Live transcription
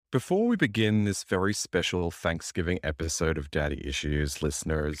Before we begin this very special Thanksgiving episode of Daddy Issues,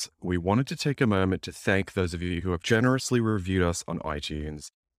 listeners, we wanted to take a moment to thank those of you who have generously reviewed us on iTunes.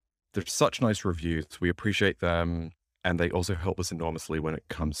 They're such nice reviews. We appreciate them. And they also help us enormously when it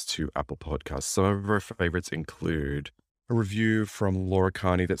comes to Apple Podcasts. Some of our favorites include a review from Laura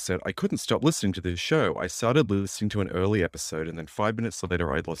Carney that said, I couldn't stop listening to this show. I started listening to an early episode, and then 5 minutes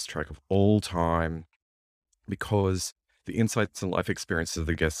later, I'd lost track of all time because the insights and life experiences of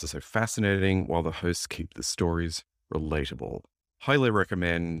the guests are so fascinating, while the hosts keep the stories relatable. Highly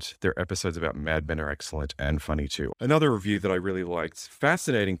recommend. Their episodes about Mad Men are excellent and funny too. Another review that I really liked: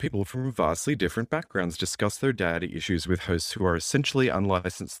 fascinating people from vastly different backgrounds discuss their daddy issues with hosts who are essentially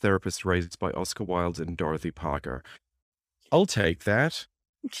unlicensed therapists raised by Oscar Wilde and Dorothy Parker. I'll take that.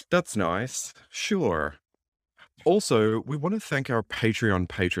 That's nice. Sure. Also, we want to thank our Patreon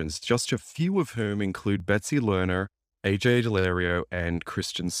patrons, just a few of whom include Betsy Lerner, AJ Delario, and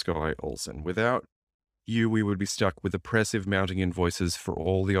Christian Sky Olsen. Without you, we would be stuck with oppressive mounting invoices for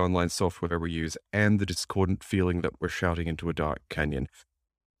all the online software we use and the discordant feeling that we're shouting into a dark canyon.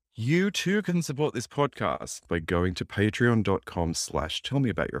 You too can support this podcast by going to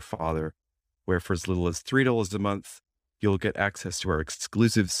patreon.com/tellmeaboutyourfather, where for as little as $3 a month, you'll get access to our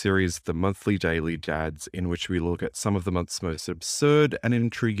exclusive series, The Monthly Daily Dads, in which we look at some of the month's most absurd and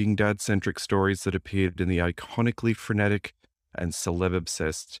intriguing dad-centric stories that appeared in the iconically frenetic and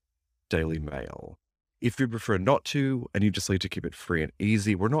celeb-obsessed Daily Mail. If you prefer not to, and you just like to keep it free and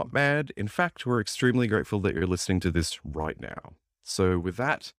easy, we're not mad. In fact, we're extremely grateful that you're listening to this right now. So with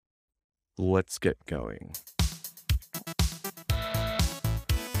that, let's get going.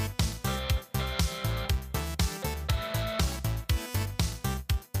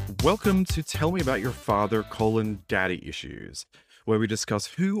 Welcome to Tell Me About Your Father, Daddy Issues, where we discuss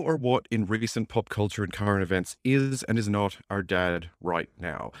who or what in recent pop culture and current events is and is not our dad right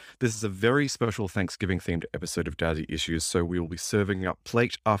now. This is a very special Thanksgiving-themed episode of Daddy Issues, so we will be serving up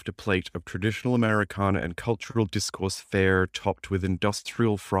plate after plate of traditional Americana and cultural discourse fare topped with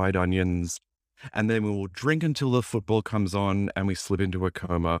industrial fried onions, and then we will drink until the football comes on and we slip into a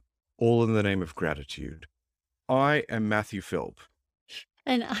coma, all in the name of gratitude. I am Matthew Philp.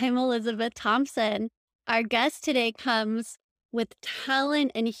 And I'm Elizabeth Thompson. Our guest today comes with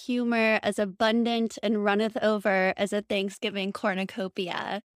talent and humor as abundant and runneth over as a Thanksgiving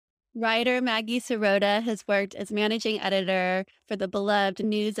cornucopia. Writer Maggie Sirota has worked as managing editor for the beloved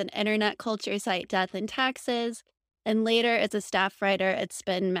news and internet culture site Death and Taxes, and later as a staff writer at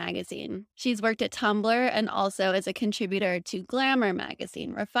Spin magazine. She's worked at Tumblr and also as a contributor to Glamour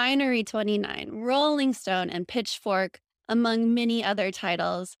magazine, Refinery 29, Rolling Stone, and Pitchfork, among many other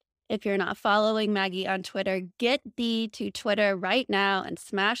titles. If you're not following Maggie on Twitter, get thee to Twitter right now and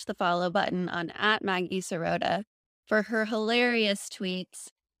smash the follow button on @MaggieSirota for her hilarious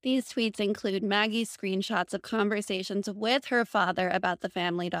tweets. These tweets include Maggie's screenshots of conversations with her father about the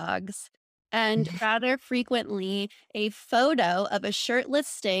family dogs, and rather frequently a photo of a shirtless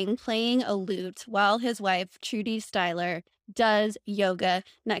Sting playing a lute while his wife, Trudy Styler, does yoga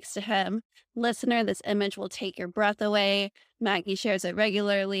next to him. Listener, this image will take your breath away. Maggie shares it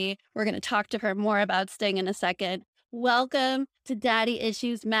regularly. We're going to talk to her more about Sting in a second. Welcome to Daddy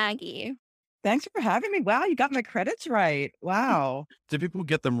Issues, Maggie. Thanks for having me. Wow, you got my credits right. Wow. Did people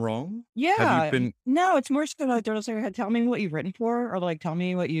get them wrong? Yeah. Have you been? No, it's more so like they'll say, tell me what you've written for, or like tell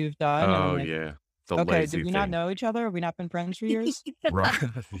me what you've done. And I'm Oh, like, yeah. The okay, lazy did we not thing. know each other? Have we not been friends for years? Right. Do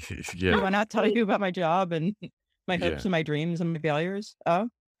Yeah. I not tell you about my job and my hopes Yeah. and my dreams and my failures? Oh,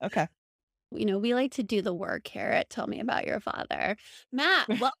 okay. You know, we like to do the work here at Tell Me About Your Father. Matt,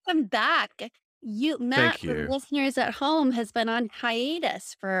 welcome back. Matt, Thank for you. listeners at home, has been on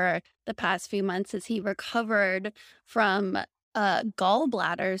hiatus for the past few months as he recovered from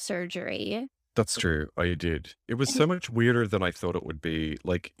gallbladder surgery. That's true. I did. It was so much weirder than I thought it would be.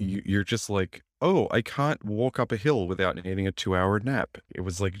 Like, you're just like, oh, I can't walk up a hill without needing a 2-hour nap. It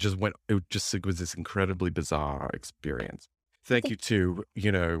was like, it was this incredibly bizarre experience. Thank you to,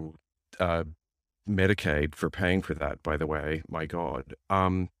 Medicaid for paying for that, by the way. My God.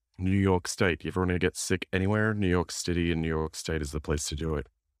 New York State. You ever want to get sick anywhere? New York City and New York State is the place to do it.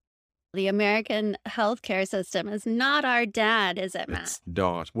 The American healthcare system is not our dad, is it, Matt? It's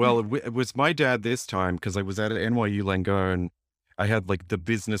not. Well, it was my dad this time because I was at NYU Langone. I had like the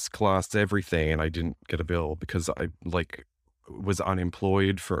business class everything, and I didn't get a bill because I was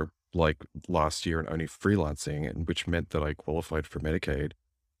unemployed for like last year and only freelancing, and which meant that I qualified for Medicaid.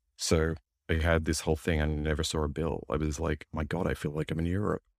 So I had this whole thing and I never saw a bill. I was like, my God, I feel like I'm in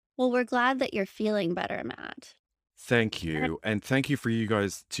Europe. Well, we're glad that you're feeling better, Matt. Thank you. And thank you to you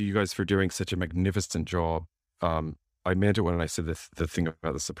guys for doing such a magnificent job I meant it when I said the thing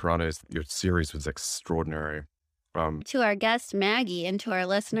about The Sopranos. Your series was extraordinary. To our guest Maggie and to our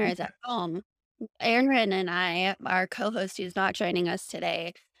listeners at home, Aaron and I, our co-host who's not joining us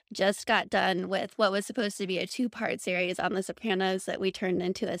today, just got done with what was supposed to be a two-part series on The Sopranos that we turned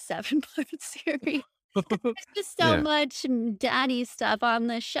into a seven-part series. There's just so Yeah. much daddy stuff on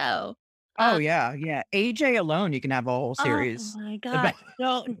the show. Oh Um, yeah, yeah. AJ alone, you can have a whole oh series my god!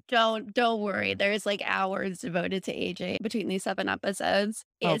 about. Don't worry. There's like hours devoted to AJ between these 7 episodes.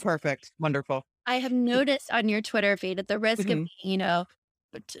 Oh, perfect, wonderful. I have noticed on your Twitter feed, at the risk of Mhm. being,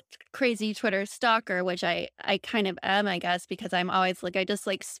 crazy Twitter stalker, which I kind of am, I guess, because I'm always like, I just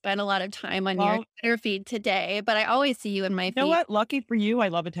like spent a lot of time on your Well, Twitter feed today, but I always see you in my you know feed. what? Lucky for you, I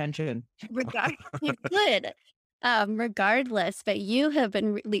love attention. Regard good. Regardless, but you have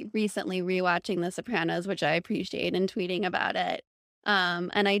been recently rewatching The Sopranos, which I appreciate, and tweeting about it.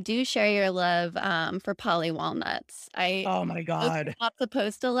 And I do share your love for Polly Walnuts. I Oh my was god. not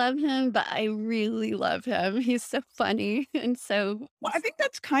supposed to love him, but I really love him. He's so funny and so Well, I think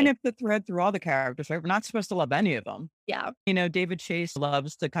that's kind of the thread through all the characters, right? We're not supposed to love any of them. yeah. You know, David Chase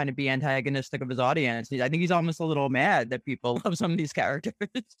loves to kind of be antagonistic of his audience. I think he's almost a little mad that people love some of these characters.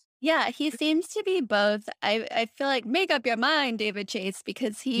 Yeah, he seems to be both. I feel like make up your mind, David Chase,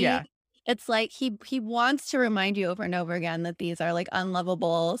 because Yeah. it's like he wants to remind you over and over again that these are like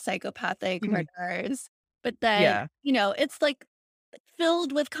unlovable psychopathic Mhm. murderers. But then, Yeah. it's like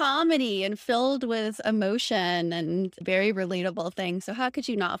filled with comedy and filled with emotion and very relatable things. So how could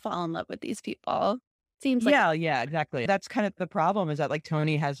you not fall in love with these people? Seems like Yeah, yeah, exactly. That's kind of the problem is that like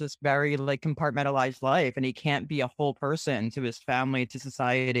Tony has this very like compartmentalized life and he can't be a whole person to his family, to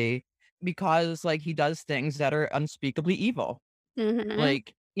society because like he does things that are unspeakably evil. Mhm.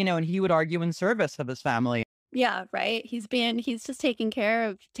 Like, and he would argue in service of his family. Yeah, right. He's just taking care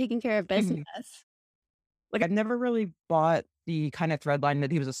of Mhm. business. Like I've never really bought the kind of thread line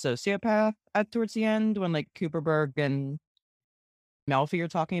that he was a sociopath at towards the end when like Cooperberg and Melfi are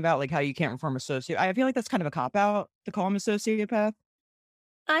talking about like how you can't reform a sociopath. I feel like that's kind of a cop out to call him a sociopath.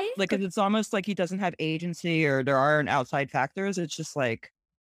 I Like, 'cause it's almost like he doesn't have agency or there aren't outside factors. It's just like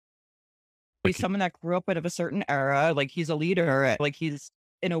he's Like, someone that grew up out of a certain era. Like he's a leader. Like he's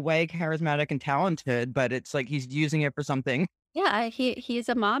in a way charismatic and talented, but it's like he's using it for something. Yeah, he's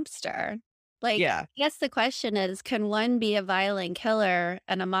a mobster. Like, Yeah. I guess the question is, can one be a violent killer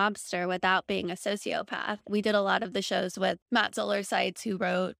and a mobster without being a sociopath? We did a lot of the shows with Matt Zoller Seitz, who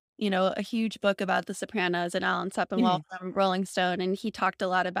wrote, a huge book about The Sopranos, and Alan Sepinwall Mhm. from Rolling Stone, and he talked a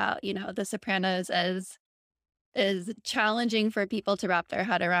lot about, The Sopranos as is challenging for people to wrap their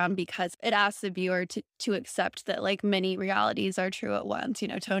head around because it asks the viewer to accept that like many realities are true at once.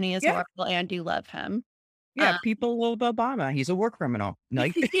 Tony is Yeah. horrible and you love him. Yeah. People love Obama. He's a war criminal.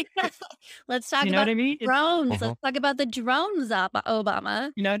 Like, Let's talk you know about what I mean? drones. uh-huh. Let's talk about the drones,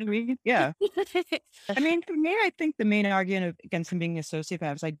 Obama. You know what I mean? Yeah. I mean, for me, I think the main argument against him being a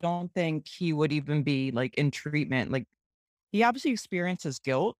sociopath is I don't think he would even be like in treatment. Like he obviously experiences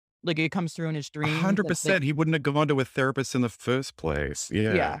guilt. Like it comes through in his dreams. And like, 100%. He wouldn't have gone to a therapist in the first place.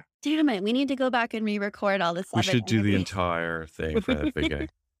 Yeah. yeah. Damn it, we need to go back and re-record all the We 7 should do the interviews entire thing for FBA.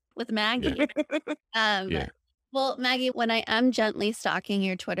 with Yeah. Maggie. Um, Yeah. well, Maggie, when I am gently stalking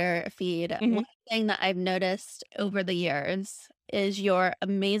your Twitter feed, Mhm. one thing that I've noticed over the years is your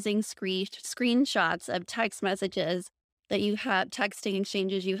amazing screenshots of text messages that you have, texting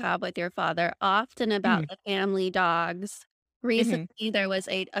exchanges you have with your father, often about Mhm. the family dogs. Mhm. Recently, there was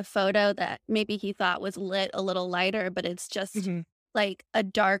a photo that maybe he thought was lit a little lighter, but it's just Mhm. like a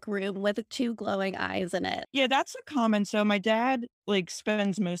dark room with two glowing eyes in it. Yeah, that's a common. So my dad like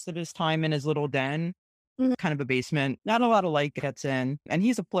spends most of his time in his little den, Mhm. kind of a basement. Not a lot of light gets in, and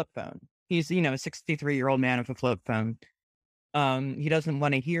he's a flip phone. He's a 63-year-old man with a flip phone. He doesn't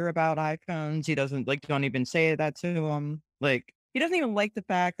want to hear about iPhones. He doesn't like don't even say that to him. Like he doesn't even like the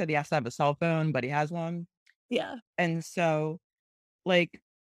fact that he has to have a cell phone, but he has one. Yeah. And so like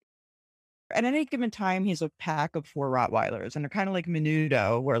at any given time, he's a pack of 4 Rottweilers, and they're kind of like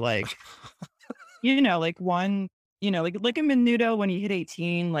Menudo, where like like one, like a Menudo when you hit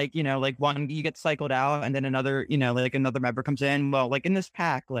 18, like like one you get cycled out, and then another, like another member comes in. Well, like in this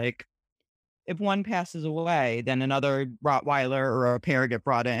pack, like if one passes away, then another Rottweiler or a pair get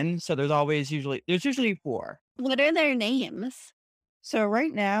brought in. So there's usually 4. What are their names? So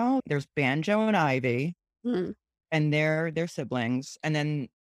right now there's Banjo and Ivy, Mm. and they're siblings. And then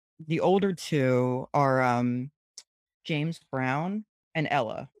the older 2 are James Brown and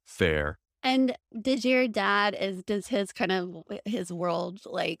Ella. Fair. And did your dad does his kind of his world,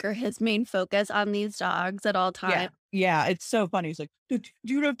 like, or his main focus on these dogs at all Yeah. times? Yeah, it's so funny. He's like, "Do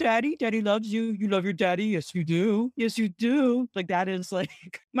you love daddy? Daddy loves you. You love your daddy? Yes, you do. Yes, you do." Like, that is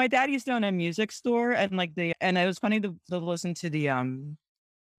like my dad used to own a music store, and, like, and it was funny to listen to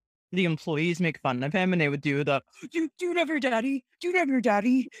the employees make fun of him, and they would do the, Do you love your daddy? Do you love your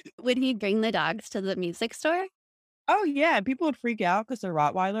daddy?" Would he bring the dogs to the music store? Oh, yeah, and people would freak out because 'cause they're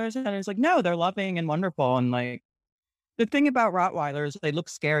Rottweilers, and it's like, "No, they're loving and wonderful," and, like, the thing about Rottweilers, they look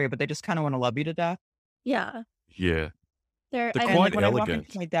scary, but they just kinda wanna love you to death. Yeah. Yeah. They're They're I And, like, quite when I walk into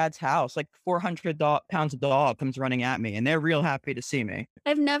elegant. my dad's house, like, 400 pounds of dog comes running at me, and they're real happy to see me.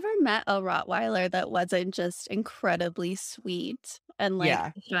 I've never met a Rottweiler that wasn't just incredibly sweet and, like,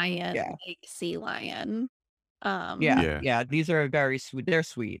 Yeah, a giant, yeah, like, sea lion. yeah, Um, Yeah. yeah, these are very sweet, they're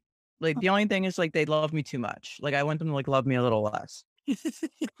sweet. Like, the only thing is, like, they love me too much. Like, I want them to, like, love me a little less.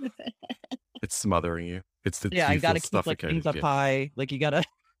 It's smothering you. Yeah, I You feel gotta keep, like, things suffocated. up Yeah. high, like, you gotta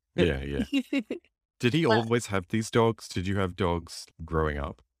Yeah. Yeah. Did he Well, always have these dogs? Did you have dogs growing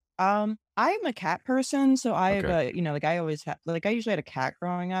up? I'm a cat person, so I have Okay. a like, I always had like, I usually had a cat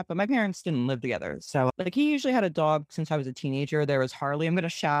growing up, but my parents didn't live together, so, like, he usually had a dog since I was a teenager. There was Harley. I'm gonna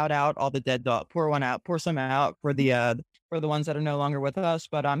shout out all the dead dog pour some out for the ones that are no longer with us,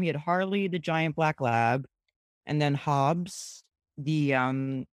 but, he had Harley, the giant black lab, and then Hobbs, the,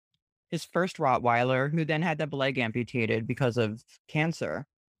 his first Rottweiler, who then had the leg amputated because of cancer.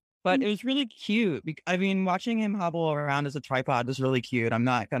 But it was really cute. I mean, watching him hobble around as a tripod was really cute. I'm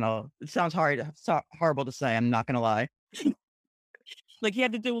not gonna. It sounds horrible to say. I'm not gonna lie. Like, he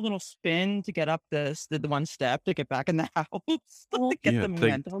had to do a little spin to get up the one step to get back in the house well, to get Yeah, the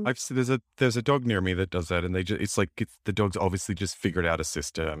momentum. I've seen there's a dog near me that does that, and it's like the dog's obviously just figured out a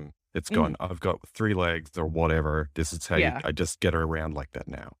system. It's Mhm. gone. I've got 3 legs or whatever. This is how Yeah. I just get around like that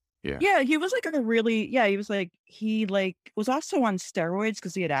now. Yeah, Yeah, he was like a really he was like he like was also on steroids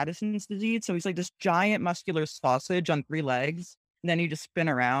because he had Addison's disease. So he's like this giant muscular sausage on 3 legs. And then he just spin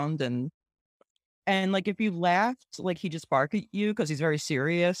around and like if you laughed, like he just bark at you because he's very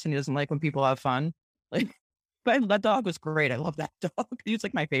serious and he doesn't like when people have fun. Like but that dog was great. I love that dog. He was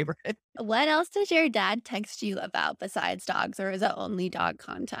like my favorite. what else does your dad text you about besides dogs, or is it only dog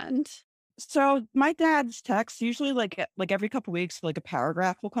content? So my dad's text usually like every couple weeks, like a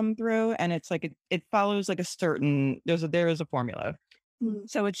paragraph will come through and it's like it follows like a certain there is a formula. Mm.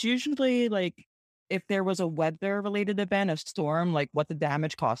 So it's usually like if there was a weather related event, a storm, like what the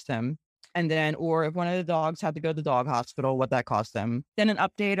damage cost him. And then, or if one of the dogs had to go to the dog hospital, what that cost him. Then an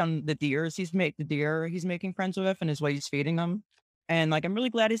update on the deer he's making friends with and his way he's feeding them. And like, I'm really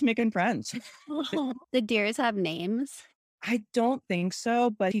glad he's making friends. The deers have names? I don't think so,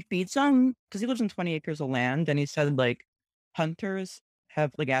 but he feeds them because he lives on 20 acres of land. And he said like hunters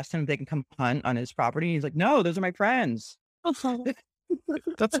have like asked him if they can come hunt on his property. He's like, no, those are my friends.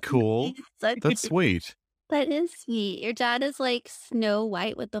 that's cool. That That's sweet. that is sweet. Your dad is like Snow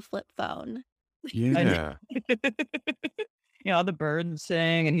White with the flip phone. And Yeah, all the birds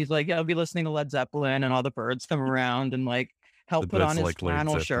sing, and he's like, "Yeah, I'll be listening to Led Zeppelin," and all the birds come around and like the help put on birds his like Led flannel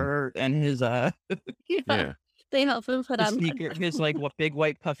Zeppelin. shirt and his Yeah. Yeah, They help him put his on his like what big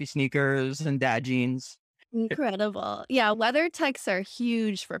white puffy sneakers and dad jeans. incredible. Yeah, weather texts are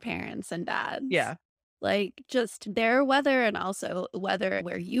huge for parents and dads. Yeah, Like, just their weather and also weather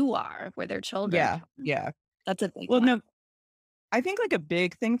where you are, where their children yeah, are. yeah. That's a big Well, one. no, I think like a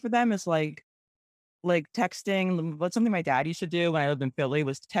big thing for them is like texting. What's something my dad used to do when I lived in Philly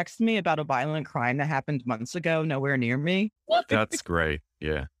was text me about a violent crime that happened months ago, nowhere near me. that's great.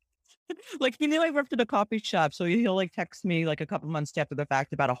 Yeah, Like he knew I worked at a coffee shop, so he'll like text me like a couple months after the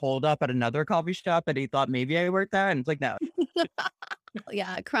fact about a holdup at another coffee shop that he thought maybe I worked at, and it's like no,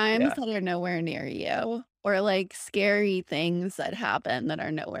 Yeah, crimes yeah, that are nowhere near you or, like, scary things that happen that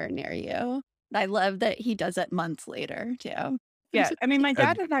are nowhere near you. I love that he does it months later too. yeah. I mean, my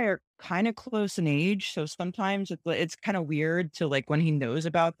dad and and I are kind of close in age, so sometimes it's kind of weird to like when he knows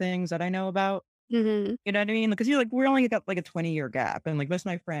about things that I know about. Mhm. You know what I mean? Because you like we're only got like a 20-year gap, and like most of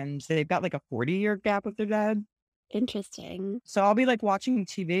my friends they've got like a 40-year gap with their dad. Interesting. So I'll be like watching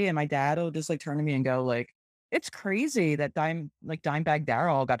TV, and my dad will just like turn to me and go like, "It's crazy that Dimebag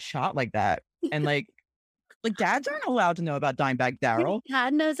Darrell got shot like that," and like dads aren't allowed to know about Dimebag Your Darrell.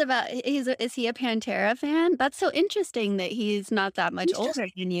 dad knows about is he a Pantera fan? That's so interesting that he's not that much He's just older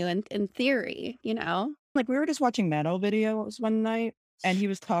than you in theory, you know? like we were just watching metal videos one night, and he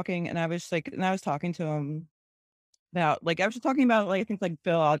was talking, and I was talking to him about like I was just talking about like I think like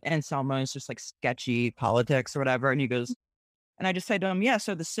Phil Anselmo is just like sketchy politics or whatever, and he goes, and I just said to him, "Yeah,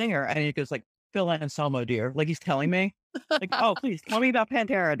 so the singer," and he goes like, "Phil Anselmo, dear," like he's telling me, like, "Oh, please tell me about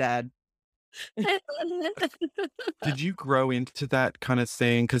Pantera, Dad." I love it. Did you grow into that kind of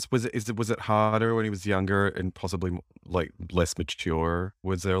thing? Because was it harder when he was younger and possibly like less mature?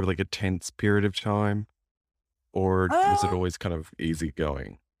 Was there like a tense period of time, or was it Uh, always kind of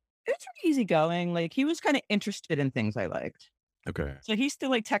easygoing? it was pretty easygoing. Like he was kind of interested in things I liked. Okay, So he still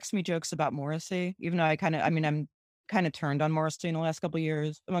like texts me jokes about Morrissey, even though I mean, I'm kind of turned on Morrissey in the last couple of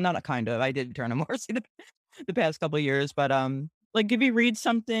years. Well, not a kind of, I did turn on Morrissey the past couple of years, but like if he reads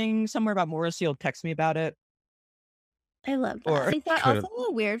something somewhere about Morrissey, he'll text me about it. I love that. Or Is that kind also of.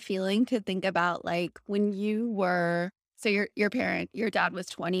 a weird feeling to think about, like, when you were so your dad was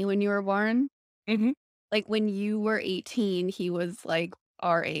 20 when you were born? Mhm. Like, when you were 18, he was, like,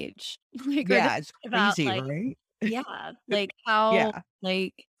 our age. Like, or just Yeah, it's about, crazy, like right? yeah, Yeah.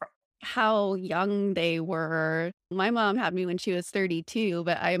 like, how young they were. My mom had me when she was 32,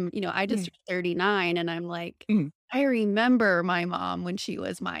 but I just Mhm, turned 39, and I'm like, mhm. I remember my mom when she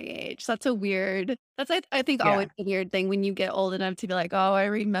was my age. That's I think always Yeah. a weird thing when you get old enough to be like, "Oh, I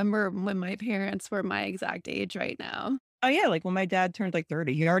remember when my parents were my exact age right now." Oh, yeah, like, when my dad turned, like,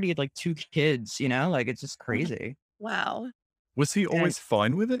 30, he already had, like, 2 kids, like, it's just crazy. Wow. Was he And always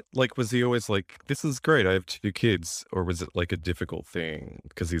fine with it? Like, was he always like, "This is great, I have 2 kids," or was it like a difficult thing?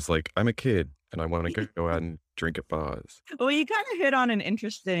 Because he's like, "I'm a kid and I wanna go out and drink at bars." well, you kinda hit on an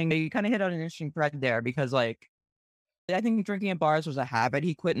interesting thread there because, like, I think drinking at bars was a habit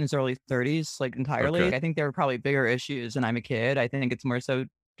he quit in his early 30s, like, Okay. entirely. I think there were probably bigger issues and I'm a kid. I think it's more so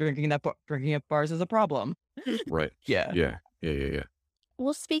drinking at bars is a problem. Right. Yeah. Yeah. Yeah, yeah, yeah.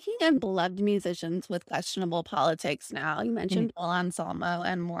 Well, speaking of beloved musicians with questionable politics now, you Mhm. mentioned Bill Anselmo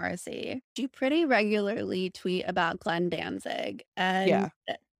and Morrissey. You pretty regularly tweet about Glenn Danzig. And Yeah.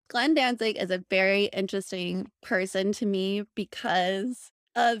 Glenn Danzig is a very interesting person to me because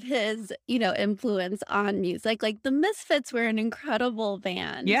of his, influence on music. Like the Misfits were an incredible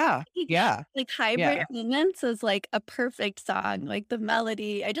band. Yeah. Yeah. Like Hybrid Yeah. Moments is like a perfect song. Like the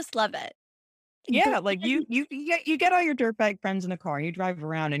melody, I just love it. Yeah, like, Glenn you get all your dirtbag friends in the car, and you drive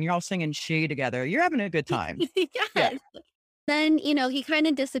around, and you're all singing "She" together. You're having a good time. Yeah. yes. Then, he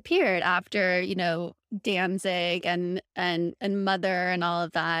kinda disappeared after, Danzig and Mother and all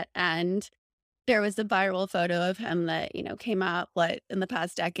of that, and there was a viral photo of him that, came out, in the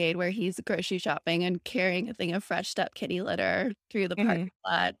past decade where he's grocery shopping and carrying a thing of fresh up kitty litter through the parking Mhm.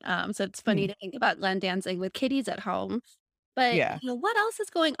 lot, so it's funny Mhm. to think about Glenn Danzig with kitties at home. But, Yeah. what else is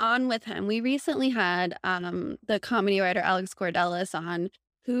going on with him? We recently had, the comedy writer Alex Cordellis on,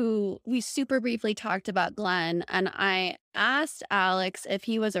 who we super briefly talked about Glenn, and I asked Alex if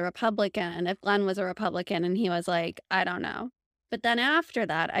he was a Republican, if Glenn was a Republican, and he was like, "I don't know." But then after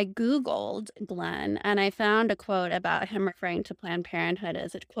that, I Googled Glenn, and I found a quote about him referring to Planned Parenthood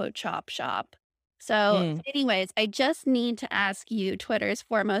as a, quote, "chop shop." So, Mm. anyways, I just need to ask you, Twitter's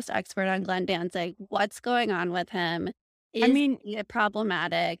foremost expert on Glenn Danzig, what's going on with him? I Is mean, he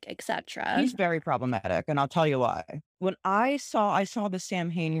problematic, etcetera? he's very problematic, and I'll tell you why. When I saw the Sam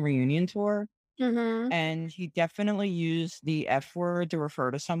Hain reunion tour, Mhm. and he definitely used the F word to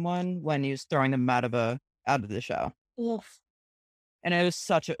refer to someone when he was throwing them out of the show. Oof. And it was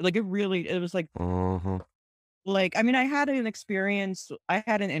such a like, it was Uh-huh. I mean, I had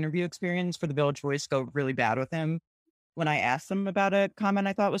an interview experience for the Village Voice go really bad with him when I asked him about a comment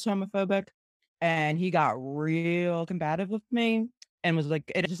I thought was homophobic, and he got real combative with me and was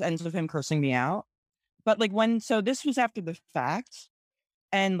like it just ends with him cursing me out. But, like, this was after the fact,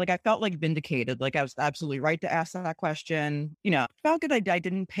 and, like, I felt, like, vindicated, like, I was absolutely right to ask that question, felt good I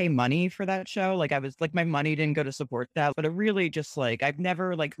didn't pay money for that show, like, I was like, my money didn't go to support that, but it really just, like, I've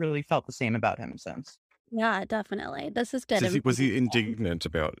never, like, really felt the same about him since. Yeah, definitely. This is good Was he information. indignant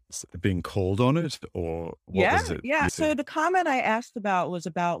about being called on it, or what Yeah, was it? yeah. You So said, the comment I asked about was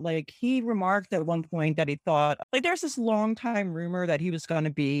about like he remarked at one point that he thought like there's this long time rumor that he was going to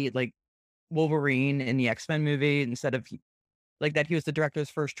be like Wolverine in the X-Men movie instead of like that he was the director's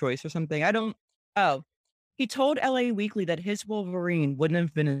first choice or something. I don't. Oh, he told LA Weekly that his Wolverine wouldn't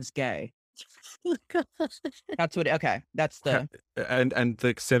have been as gay. Oh, God. That's what. Okay, that's ha- the. and the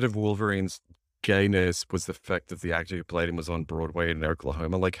extent of Wolverine's gayness was the fact that the actor who played him was on Broadway in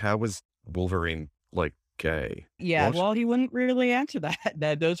Oklahoma. Like, how was Wolverine like gay? Yeah, What? well, he wouldn't really answer that.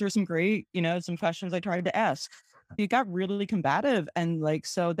 That those were some great, some questions I tried to ask. He got really combative, and like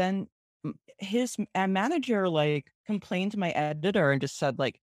so then his manager like complained to my editor and just said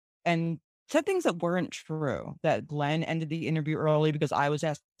like, and said things that weren't true. That Glenn ended the interview early because I was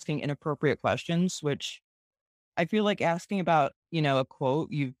asking inappropriate questions, which I feel like asking about a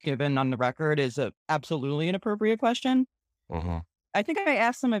quote you've given on the record is a absolutely inappropriate question. Uh-huh. I think I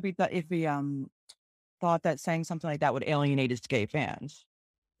asked him if he thought that saying something like that would alienate his gay fans.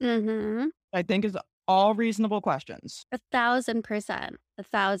 Mm-hmm. I think is all reasonable questions. 1,000%.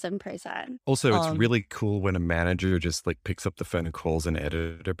 1,000%. Also, it's Um, really cool when a manager just like picks up the phone and calls an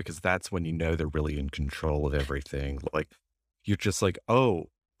editor because that's when you know they're really in control of everything. Like you're just like, oh,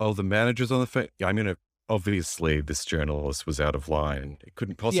 the manager's on the phone. Yeah, obviously this journalist was out of line. It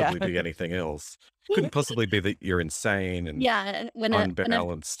couldn't yeah. possibly be anything else. Couldn't possibly be that you're insane and Yeah, when a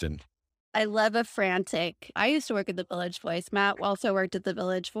unbalanced and I love a frantic. I used to work at the Village Voice. Matt also worked at the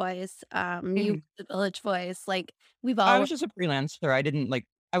Village Voice. You Mhm. worked at the Village Voice. Like we've I all was just a freelancer. I didn't like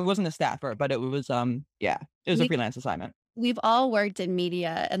I wasn't a staffer, but it was yeah, it was a we freelance assignment. we've all worked in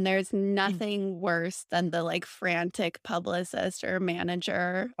media, and there's Mm. nothing worse than the like frantic publicist or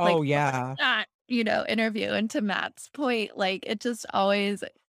manager, like Oh yeah. that, interview. And to Matt's point, like it just always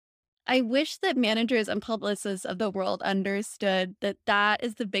I wish that managers and publicists of the world understood that that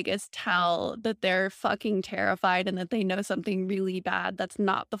is the biggest tell that they're fucking terrified and that they know something really bad that's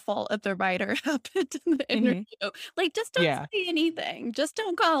not the fault of the writer happened in the Mhm. interview. Like, just don't Yeah. say anything. Just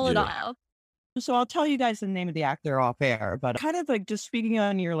don't call it yeah. off. So I'll tell you guys the name of the actor off air, but kind of like just speaking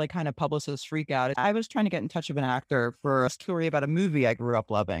on your like kind of publicist freak out, I was trying to get in touch with an actor for a story about a movie I grew up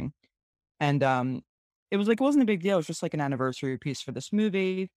loving. And it was like it wasn't a big deal. It was just like an anniversary piece for this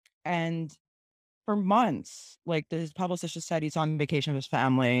movie. And for months, like his publicist just said he's on vacation with his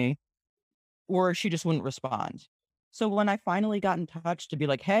family, or she just wouldn't respond. So when I finally got in touch to be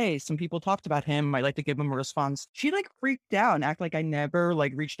like, hey, some people talked about him, I'd like to give him a response, she like freaked out and act like I never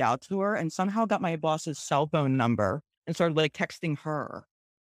like reached out to her and somehow got my boss's cell phone number and started like texting her,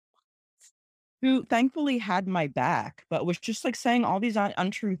 who thankfully had my back, but was just like saying all these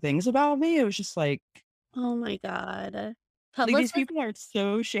untrue things about me. It was just Oh my God. like these Publicists, people are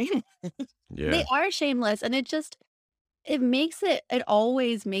so shameless. they Yeah. are shameless. And it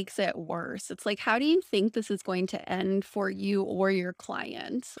always makes it worse. It's like, how do you think this is going to end for you or your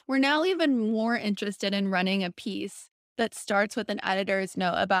client? We're now even more interested in running a piece that starts with an editor's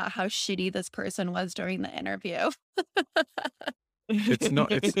note about how shitty this person was during the interview. It's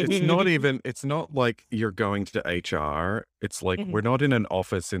not like you're going to HR. It's like we're Mhm, not in an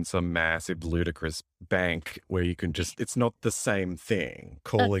office in some massive ludicrous bank where you can just it's not the same thing.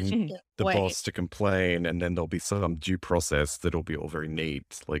 That's Calling mhm. the the point. boss to complain and then there'll be some due process that'll be all very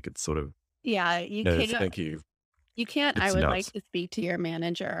neat. Like it's sort of Yeah, no, thank you. you can't, I It's would like nuts. to speak to your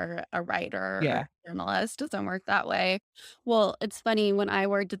manager, a writer, or Yeah. a journalist. Doesn't work that way. Well, it's funny, when I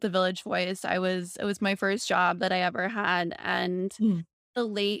worked at the Village Voice, it was my first job that I ever had. And Mhm, the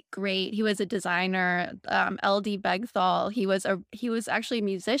late great, he was a designer, LD Begthal. He was actually a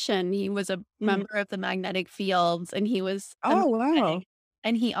musician. He was a mhm. member of the Magnetic Fields, and he was Oh, amazing. wow.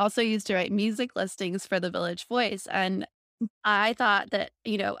 And he also used to write music listings for the Village Voice. And I thought that,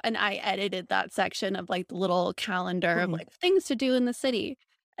 and I edited that section of like the little calendar of Mhm, like things to do in the city.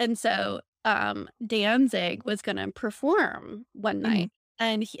 And so Danzig was gonna perform one mhm, night.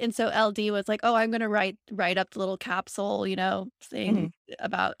 And so LD was like, "Oh, I'm gonna write up the little capsule, thing mhm.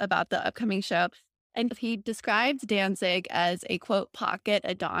 about the upcoming show." And he described Danzig as a quote pocket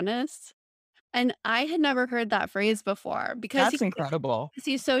Adonis. And I had never heard that phrase before That's incredible. because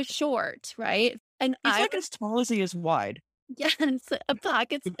he's so short, right? And He's I like as tall as he is wide. Yes, a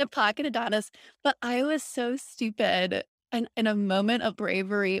pocket Adonis, but I was so stupid, and in a moment of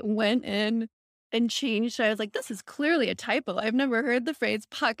bravery, went in and changed. I was like, "This is clearly a typo. I've never heard the phrase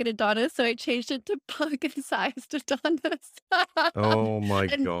pocket Adonis," so I changed it to pocket-sized Adonis. Oh my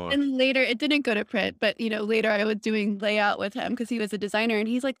gosh. And later it didn't go to print, but, later I was doing layout with him because he was a designer, and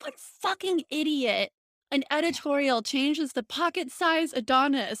he's like, "What fucking idiot. An editorial changes the pocket size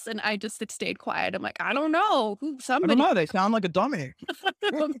Adonis," and I just stayed quiet. I'm like, "I don't know, who I don't somebody." know, they sound like a dummy.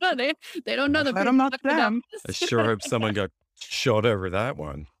 They don't know the Let phrase them not pocket them. I Adonis. sure hope someone got shot over that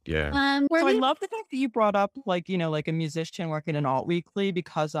one. Yeah. Were So I we love the fact that you brought up, like, like a musician working in Alt Weekly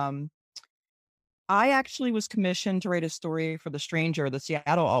because, I actually was commissioned to write a story for The Stranger, the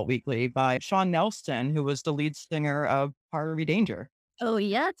Seattle Alt Weekly by Sean Nelson, who was the lead singer of Harvey Danger. Oh,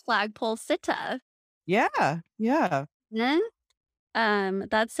 yeah, it's Flagpole Sitta. Yeah, yeah. Yeah?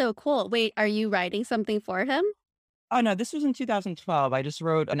 That's so cool. Wait, are you writing something for him? Oh, no, this was in 2012. I just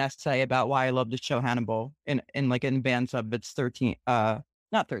wrote an essay about why I love the show Hannibal in like in advance of its 13th,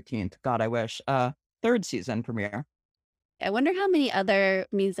 not 13th, God, I wish, 3rd season premiere. I wonder how many other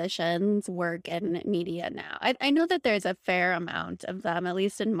musicians work in media now. I know that there's a fair amount of them, at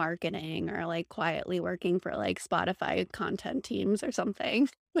least in marketing or like quietly working for like Spotify content teams or something.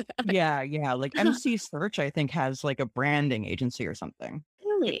 Yeah, yeah, like MC Search, I think, has like a branding agency or something.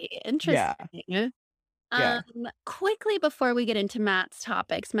 Really Yeah, interesting. yeah. Quickly before we get into Matt's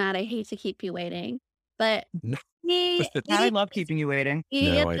topics, Matt, I hate to keep you waiting, But No, we, I we, love keeping you waiting. we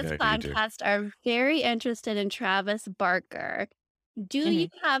no, at I this know you do. podcast are very interested in Travis Barker. Do you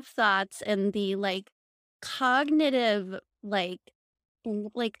Mhm. have thoughts in the like cognitive, like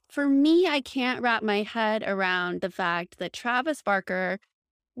for me, I can't wrap my head around the fact that Travis Barker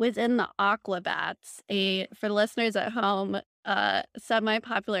was in the Aquabats, for listeners at home,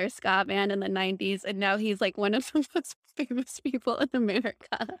 semi-popular ska band in the 90s, and now he's like one of the most famous people in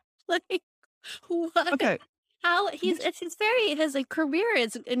America. Like, what? Okay. How he's very his like, career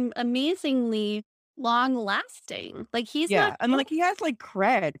is amazingly long lasting. Like he's not Yeah, and, like, he has, like,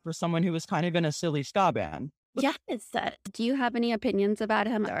 cred for someone who was kind of in a silly ska band. yes. Do you have any opinions about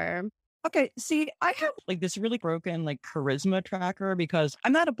him or Okay, see, I have, like, this really broken, like, charisma tracker because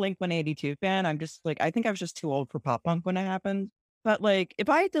I'm not a Blink-182 fan, I'm just, like I think I was just too old for pop punk when it happened, but, like, if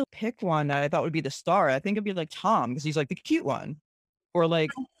I had to pick one that I thought would be the star, I think it'd be, like, Tom because he's, like, the cute one, or, like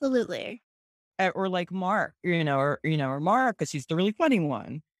absolutely? or, like, Mark, or Mark because he's the really funny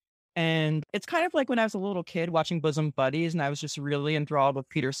one, and it's kind of like when I was a little kid watching Bosom Buddies, and I was just really enthralled with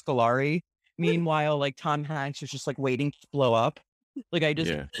Peter Scolari. Meanwhile, like, Tom Hanks was just, like, waiting to blow up.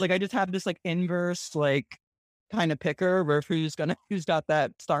 Yeah. I just have this, like, inverse, like, kinda picker where who's got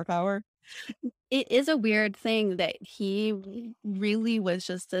that star power. It is a weird thing that he really was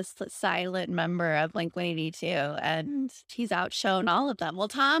just this silent member of Blink-182, and he's outshone all of them. Well,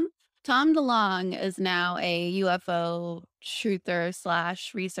 Tom DeLonge is now a UFO truther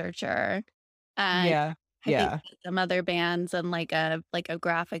slash researcher, and Yeah. I think Yeah. some other bands and like a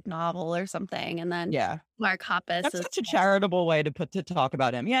graphic novel or something. And then Yeah. Mark Hoppus That's is such a charitable way to talk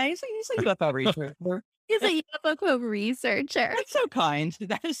about him. Yeah, he's a UFO researcher. he's a UFO researcher. That's so kind.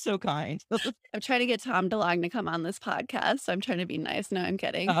 That is so kind. I'm trying to get Tom DeLonge to come on this podcast, so I'm trying to be nice. No, I'm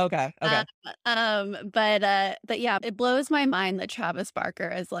kidding. Oh, okay, okay. But yeah, it blows my mind that Travis Barker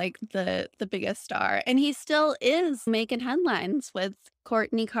is like the biggest star, and he still is making headlines with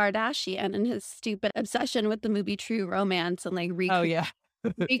Kourtney Kardashian and his stupid obsession with the movie True Romance and like Oh, yeah.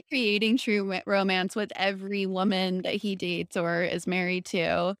 recreating romance with every woman that he dates or is married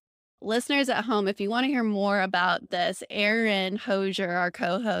to. Listeners at home, if you want to hear more about this, Aaron Hosier, our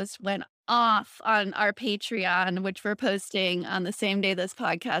co-host, went off on our Patreon, which we're posting on the same day this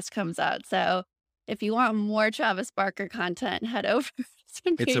podcast comes out. So if you want more Travis Barker content, head over to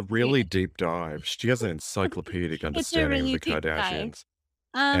It's a Patreon. really deep dive. She has an encyclopedic It's a understanding really of the deep dive. Kardashians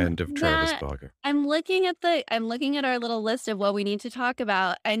and of Travis Matt, Barker. I'm looking at our little list of what we need to talk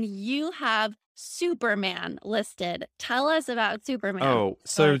about, and you have Superman listed. Tell us about Superman. Oh,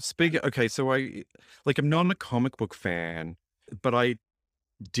 so okay, so I'm not a comic book fan, but I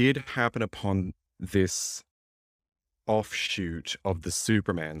did happen upon this offshoot of the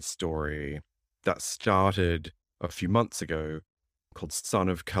Superman story that started a few months ago called Son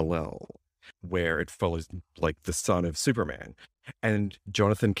of Kal-El, where it follows like the son of Superman. And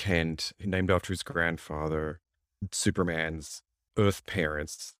Jonathan Kent, named after his grandfather, Superman's Earth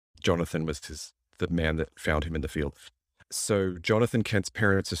parents. Jonathan was the man that found him in the field. So Jonathan Kent's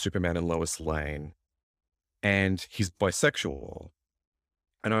parents are Superman and Lois Lane, and he's bisexual.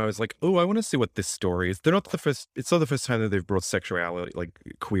 And I was like, oh, I want to see what this story is. It's not the first time that they've brought sexuality, like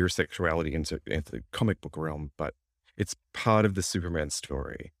queer sexuality into the comic book realm, but it's part of the Superman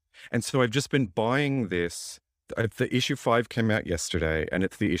story. And so I've just been buying this. The issue 5 came out yesterday, and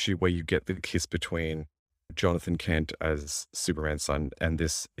it's the issue where you get the kiss between Jonathan Kent as Superman's son and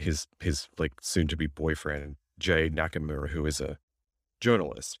his like soon to be boyfriend, Jay Nakamura, who is a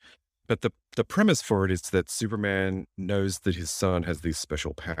journalist. But the premise for it is that Superman knows that his son has these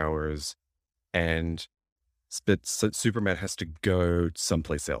special powers, and so Superman has to go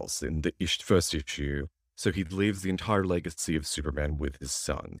someplace else in the first issue. So he leaves the entire legacy of Superman with his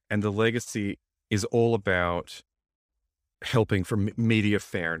son. And the legacy is all about helping for media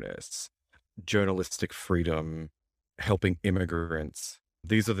fairness, journalistic freedom, helping immigrants.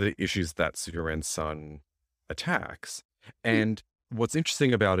 These are the issues that Superman's son attacks. And what's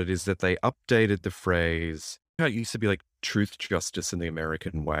interesting about it is that they updated the phrase. It used to be like truth, justice, in the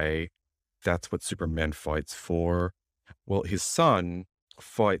American way. That's what Superman fights for. Well, his son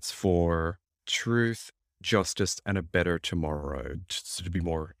fights for truth, justice, and a better tomorrow, just to be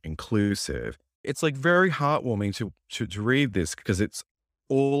more inclusive. It's like very heartwarming to read this because it's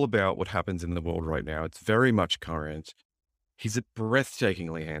all about what happens in the world right now. It's very much current. He's a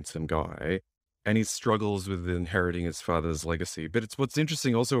breathtakingly handsome guy, and he struggles with inheriting his father's legacy. But what's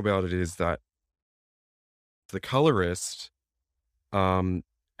interesting also about it is that the colorist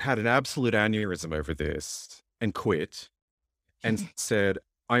had an absolute aneurysm over this and quit and said,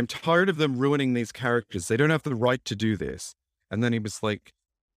 I'm tired of them ruining these characters. They don't have the right to do this. And then he was like,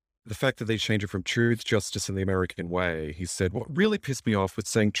 the fact that they changed it from truth, justice, and the American way. He said, what really pissed me off was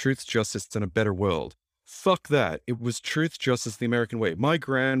saying truth, justice, and a better world. Fuck that. It was truth, justice, the American way. My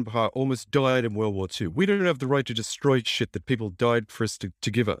grandpa almost died in World War II. We don't have the right to destroy shit that people died for us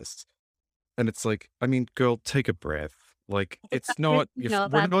to give us. And it's like, I mean, girl, take a breath. Like, it's not,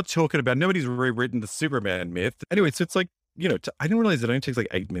 we're not talking about, nobody's rewritten the Superman myth. Anyway, so it's like, I didn't realize it only takes like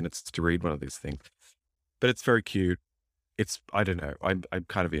 8 minutes to read one of these things, but it's very cute. I don't know. I'm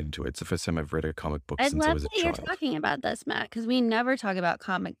kind of into it. It's the first time I've read a comic book since I was a child. You're talking about this, Matt, because we never talk about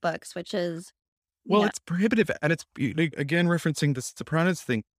comic books, which is it's prohibitive, and it's again referencing the Sopranos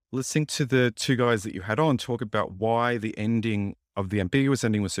thing. Listening to the two guys that you had on talk about why the ending of the ambiguous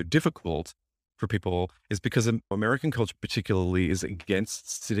ending was so difficult for people is because American culture particularly is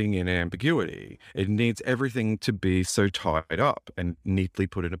against sitting in ambiguity. It needs everything to be so tied up and neatly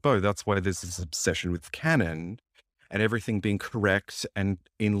put in a bow. That's why there's this obsession with canon and everything being correct and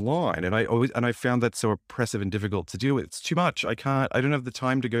in line. And I found that so oppressive and difficult to deal with. It's too much. I don't have the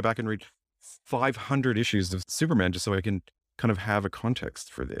time to go back and read 500 issues of Superman just so I can kind of have a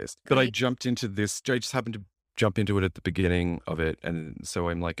context for this. But I jumped into this. I just happened to jump into it at the beginning of it. And so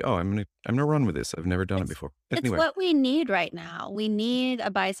I'm like, oh, I'm gonna run with this. I've never done it before. Anyway. It's what we need right now. We need a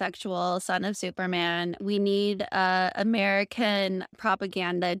bisexual son of Superman. We need American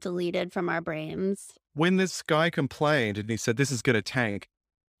propaganda deleted from our brains. When this guy complained and he said, this is going to tank,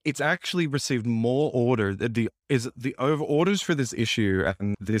 it's actually received more orders. The orders for this issue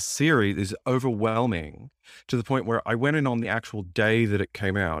and this series is overwhelming to the point where I went in on the actual day that it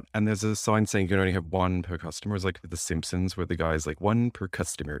came out, and there's a sign saying you can only have one per customer. It's like The Simpsons, where the guy's like one per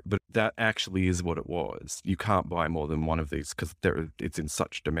customer, but that actually is what it was. You can't buy more than one of these because it's in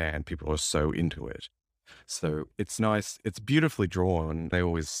such demand. People are so into it. So it's nice. It's beautifully drawn. They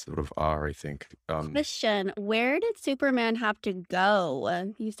always sort of are, I think. Question, where did Superman have to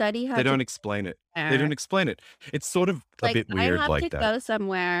go? You said he had They don't explain it. They don't explain it. It's sort of a bit weird like that. I have to go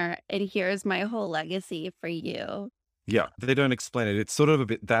somewhere, and here's my whole legacy for you. Yeah, they don't explain it. It's sort of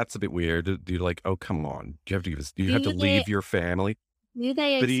that's a bit weird. You're like, oh, come on. You have to leave your family. Do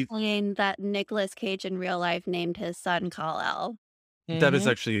they explain that Nicolas Cage in real life named his son Kal-El? That is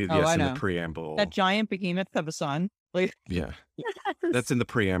actually, yes, in the preamble. That giant behemoth of a son. Like, yeah. Yes. That's in the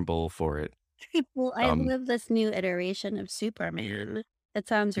preamble for it. Well, I love this new iteration of Superman. It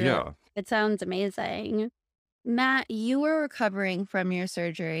sounds it sounds amazing. Matt, you were recovering from your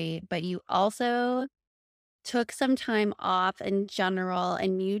surgery, but you also took some time off in general,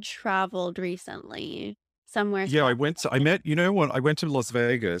 and you traveled recently somewhere. Yeah, I went to Las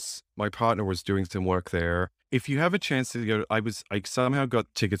Vegas. My partner was doing some work there. If you have a chance to go, I somehow got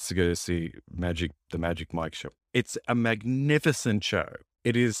tickets to go to see the Magic Mike show. It's a magnificent show.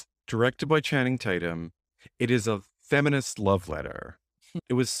 It is directed by Channing Tatum. It is a feminist love letter.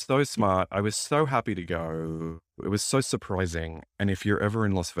 It was so smart. I was so happy to go. It was so surprising. And if you're ever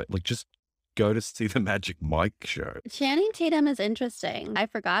in Las Vegas, just go to see the Magic Mike show. Channing Tatum is interesting. I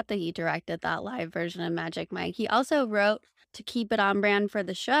forgot that he directed that live version of Magic Mike. He also wrote, to keep it on brand for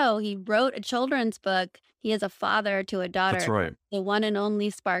the show, he wrote a children's book. He is a father to a daughter. That's right. The one and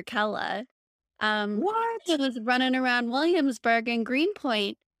only Sparkella. What? He was running around Williamsburg and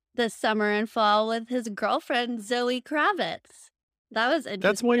Greenpoint this summer and fall with his girlfriend, Zoe Kravitz. That was interesting.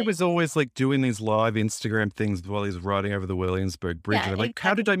 That's why he was always like doing these live Instagram things while he's riding over the Williamsburg Bridge. And I'm like,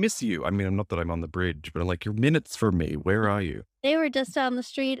 how did I miss you? I mean, not that I'm on the bridge, but I'm like, you're minutes from me. Where are you? They were just down the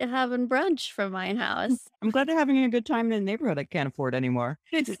street having brunch from my house. I'm glad they're having a good time in the neighborhood I can't afford anymore.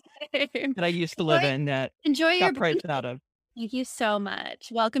 That I used to live in that enjoy your priced out of. Thank you so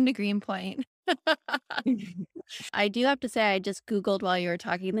much. Welcome to Greenpoint. I do have to say, I just Googled while you were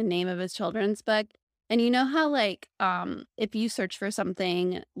talking the name of his children's book. And you know how, like, if you search for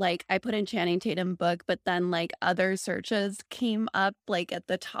something, like I put in Channing Tatum book, but then like other searches came up like at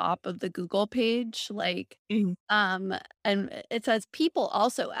the top of the Google page, like, and it says people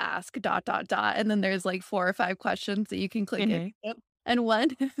also ask ... And then there's like 4 or 5 questions that you can click in. And one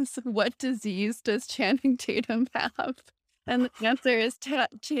is, what disease does Channing Tatum have? And the answer is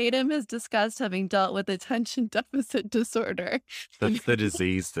Tatum has discussed having dealt with attention deficit disorder. That's the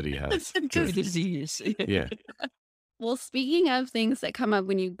disease that he has. The disease. Yeah. Well, speaking of things that come up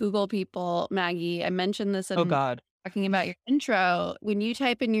when you Google people, Maggie, I mentioned this in talking about your intro. When you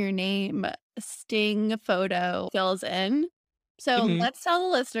type in your name, Sting photo fills in. So let's tell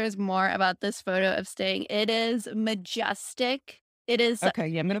the listeners more about this photo of Sting. It is majestic. It is okay.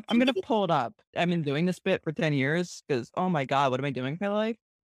 Yeah, I'm gonna pull it up. I've been doing this bit for 10 years because oh my god, what am I doing with my life?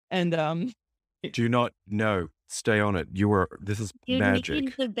 And do not know. Stay on it. This is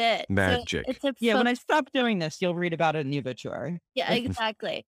magic. The bit. Magic. So when I stop doing this, you'll read about it in the obituary. Yeah,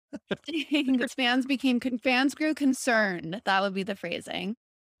 exactly. Fans grew concerned. That would be the phrasing.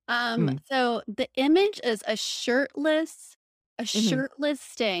 Mm, So the image is a mhm. shirtless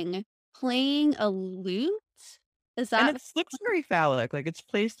Sting playing a lute. Is And that? it looks very phallic, like, it's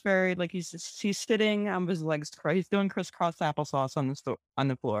placed very like, he's sitting on his legs cro he's doing crisscross applesauce on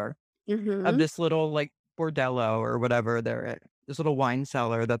the floor of Mm-hmm. this little, like, bordello or whatever they're at, this little wine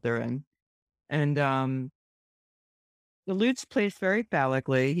cellar that they're in, and, the lute's placed very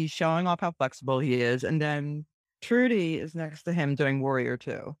phallically, he's showing off how flexible he is, and then Trudy is next to him doing Warrior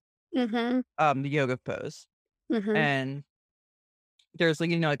Two, Mm-hmm. the yoga pose, Mm-hmm. and there's,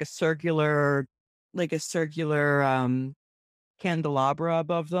 like, like a circular, candelabra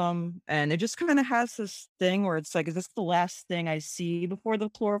above them, and it just kinda has this thing where it's like, "Is this the last thing I see before the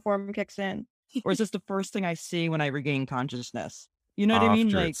chloroform kicks in? Or is this the first thing I see when I regain consciousness?" You know what I mean?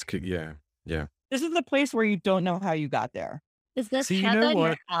 After Like, it's yeah, yeah. this is the place where you don't know how you got there. Is this See, you know heaven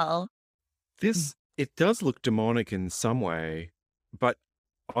or what? hell? Mm, It does look demonic in some way, but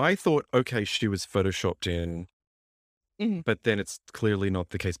I thought, okay, she was photoshopped in, mhm, but then it's clearly not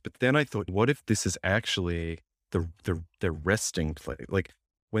the case. But then I thought, what if this is actually the resting place? Like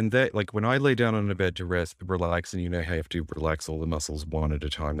when I lay down on a bed to rest, relax, and you know how you have to relax all the muscles one at a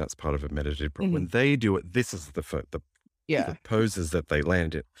time. That's part of a meditative. mhm, When they do it, this is the yeah, poses that they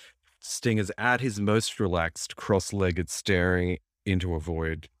land in. Sting is at his most relaxed, cross-legged, staring into a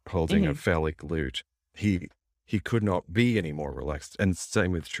void, holding a mhm, phallic lute. He he could not be any more relaxed. And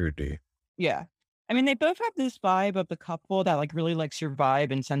same with Trudy. yeah. I mean, they both have this vibe of the couple that, like, really likes your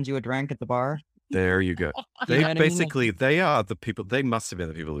vibe and sends you a drink at the bar. There you go. You know what I mean? Like, They are the people. They must have been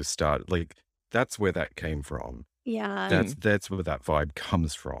the people who started. Like that's where that came from. Yeah, mhm, That's where that vibe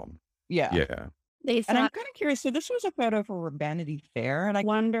comes from. yeah. Yeah, they And I'm sat. kinda curious, so this was a photo for Vanity Fair, and I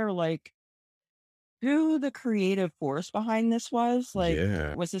wonder, like, who the creative force behind this was. Like,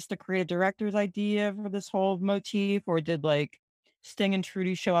 yeah. was this the creative director's idea for this whole motif, or did, like, Sting and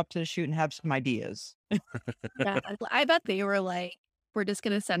Trudy show up to the shoot and have some ideas? Yeah, I bet they were like, "We're just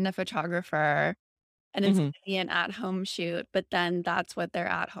gonna send a photographer, and it's Mhm. gonna be an at-home shoot," but then that's what their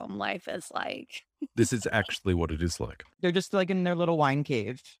at-home life is like. This is actually what it is like. They're just, like, in their little wine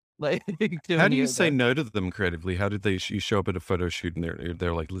cave, like, How doing do you say yoga. no to them creatively? How did you show up at a photo shoot and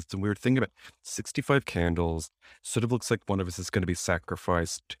they're like, listen, we were thinking about 65 candles. Sort of looks like one of us is going to be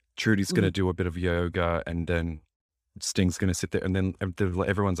sacrificed. Trudy's going to Mhm. do a bit of yoga, and then Sting's going to sit there, and then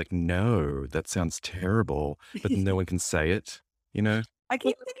everyone's like, no, that sounds terrible, but no one can say it. You know? I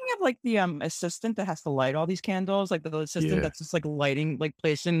keep thinking of, like, the, assistant that has to light all these candles, like, the assistant Yeah. that's just, like, lighting, like,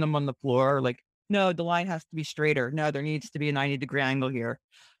 placing them on the floor, like, "No, the line has to be straighter. No, there needs to be a 90-degree angle here."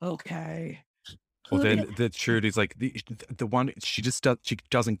 Okay. Or Who did then the Trudy's like the one she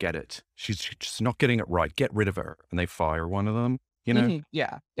doesn't get it. She's just not getting it right. Get rid of her, and they fire one of them. You know? Mhm.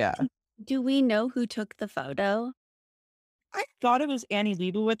 Yeah, yeah. do we know who took the photo? I thought it was Annie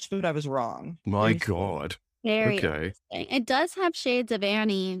Leibovitz, but I was wrong. Let My me see. God. Very Okay. interesting. It does have shades of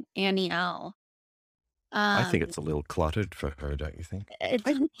Annie L. I think Um, it's a little cluttered for her, don't you think? it's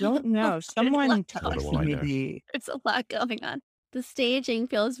I don't know. there's a lot Someone What going do texted I me know? the there's a lot going on. The staging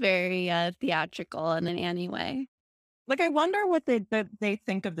feels very, theatrical in an Annie way. like, I wonder what they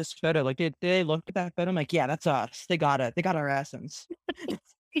think of this photo. Like, did they look at that photo? I'm like, "Yeah, that's us. They got it. They got our essence.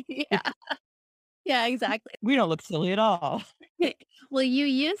 Yeah. Yeah, exactly. We don't look silly at all." Well, you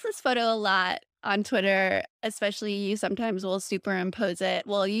use this photo a lot on Twitter, especially you sometimes will superimpose it.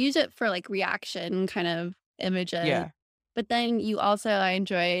 Well, you use it for like reaction kind of images. Yeah. But then you also, I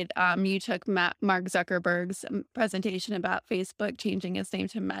enjoyed, you took Mark Zuckerberg's presentation about Facebook changing its name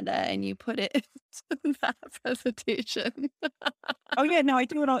to Meta and you put it into that presentation. Oh, yeah, no, I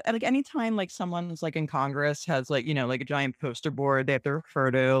do it all like, anytime, like, someone's, like, in Congress has, like, like, a giant poster board they have to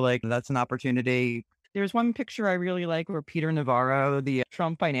refer to, like, that's an opportunity. There's one picture I really like where Peter Navarro, the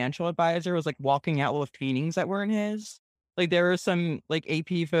Trump financial advisor, was, like, walking out with paintings that weren't his. Like, there were some, like,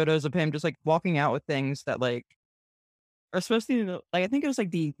 AP photos of him just, like, walking out with things that, like, are supposed to like, I think it was,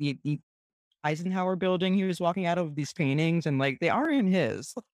 like, the Eisenhower building he was walking out of these paintings, and, like, they aren't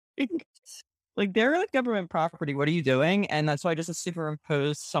his. Like, they're, like, government property, what are you doing? And that's why I just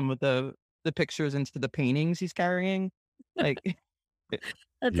superimposed some of the pictures into the paintings he's carrying. Like,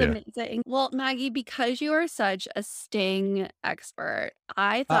 That's Yeah. amazing. Well, Maggie, because you are such a Sting expert,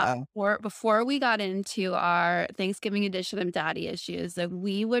 I thought uh-oh. before we got into our Thanksgiving edition of Daddy Issues, that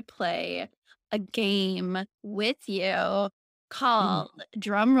we would play a game with you Mhm. called,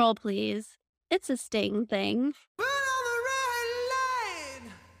 drum roll please, It's a Sting Thing. Put on the red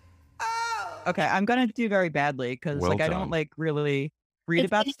light. Oh. Okay, I'm gonna do very badly because, Well like, I don't, done. like, really read It's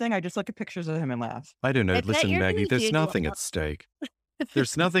about this thing, I just look at pictures of him and laugh. I don't know. I bet Listen, you're Maggie, gonna there's do nothing a at stake.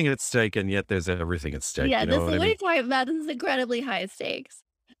 There's nothing at stake, and yet there's everything at stake. Yeah, You this know is what I what mean? we're talking about. This is incredibly high stakes.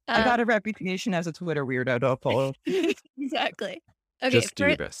 I got a reputation as a Twitter weirdo, don't follow. Exactly. Okay, Just do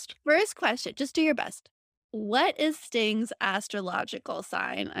your best. first question. Just do your best. What is Sting's astrological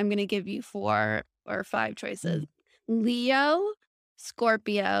sign? I'm going to give you 4 or 5 choices. Leo,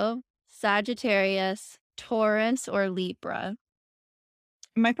 Scorpio, Sagittarius, Taurus, or Libra.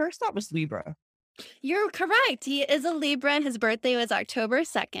 My first thought was Libra. You're correct. He is a Libra and his birthday was October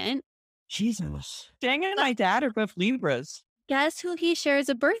 2nd. Jesus. Sting and my dad are both Libras. Guess who he shares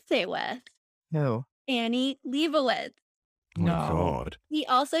a birthday with? No. Annie Leibovitz. Oh my No. God. He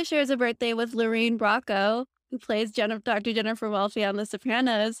also shares a birthday with Lorraine Bracco, who plays Dr. Jennifer Welfie on The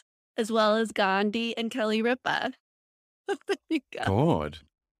Sopranos, as well as Gandhi and Kelly Ripa. There you go. God.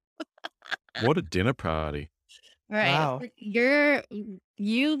 What a dinner party. All right. Wow.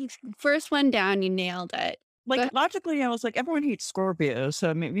 You first one down, you nailed it. Like, logically, I was like, everyone hates Scorpio,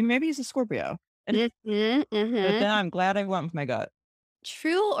 so maybe he's a Scorpio. But then I'm glad I went with my gut.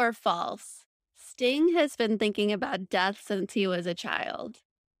 True or false? Sting has been thinking about death since he was a child.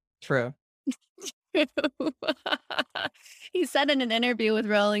 True. He said in an interview with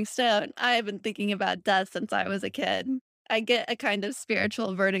Rolling Stone, I have been thinking about death since I was a kid. I get a kind of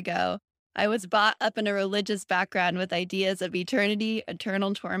spiritual vertigo. I was brought up in a religious background with ideas of eternity,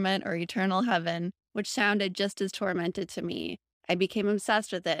 eternal torment, or eternal heaven, which sounded just as tormented to me. I became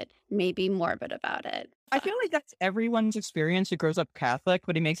obsessed with it, maybe morbid about it. I feel like that's everyone's experience who grows up Catholic,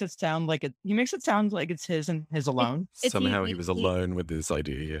 but he makes it sound like it's his and his alone. It's Somehow he was unique. alone with this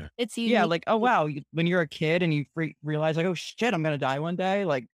idea. Yeah. It's Yeah, unique. like, oh wow, when you're a kid and you realize like, oh shit, I'm gonna die one day,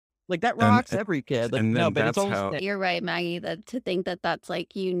 like that rocks every kid. Like, and no, then but it's that's always how- Sting. You're right, Maggie, that to think that that's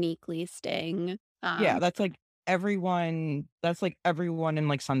like uniquely Sting. Yeah, that's like everyone. That's like everyone in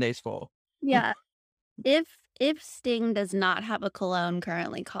like Sunday school. Yeah. If Sting does not have a cologne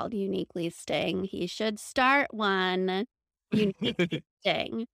currently called Uniquely Sting, he should start one. Uniquely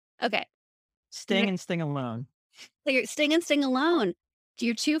Sting. Okay. Sting and Sting alone. So you're Sting and Sting alone.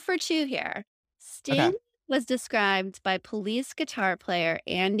 You're 2 for 2 here. Sting was described by police guitar player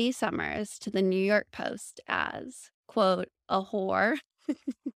Andy Summers to the New York Post as, quote, a whore,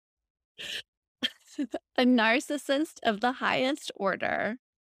 a narcissist of the highest order,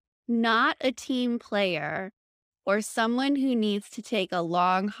 not a team player, or someone who needs to take a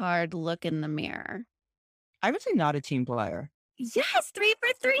long, hard look in the mirror. I would say not a team player. Yes, 3 for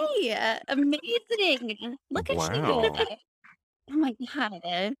 3. Amazing. Look at Wow. you. Oh my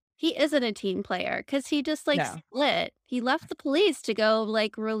God. He isn't a team player because he just like No. split. He left the police to go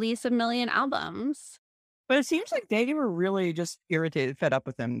like release 1 million albums. But it seems like they were really just irritated, fed up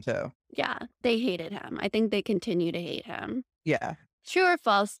with him too. Yeah, they hated him. I think they continue to hate him. Yeah. True or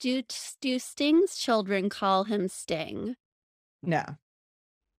false? Do Sting's children call him Sting? No.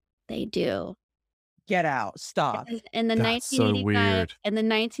 They do. Get out. Stop. In the That's so 1985 weird. in the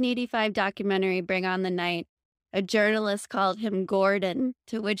 1985 documentary Bring on the Night, a journalist called him Gordon,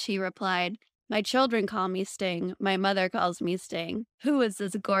 to which he replied, "My children call me Sting. My mother calls me Sting. Who is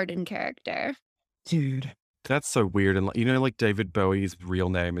this Gordon character?" Dude. That's so weird. And like David Bowie's real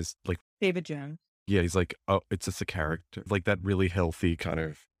name is like, David Jones. yeah, he's like, oh, it's just a character. Like that really healthy kind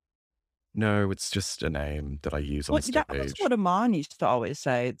of, no, it's just a name that I use on Well, stage. that was what Amon used to always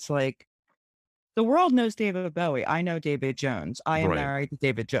say. It's like, the world knows David Bowie. I know David Jones. I am Right. married to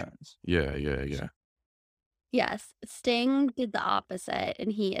David Jones. Yeah, yeah, yeah. Yes, Sting did the opposite,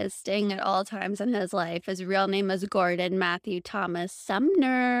 and he is Sting at all times in his life. His real name is Gordon Matthew Thomas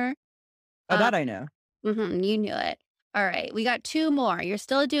Sumner. Oh, that I know. You knew it. All right, we got 2 more. You're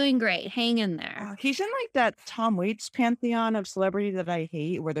still doing great. Hang in there. He's in like that Tom Waits pantheon of celebrity that I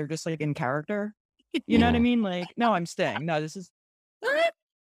hate, where they're just like in character. You know what I Yeah. mean? Like, no, I'm Sting. No, this is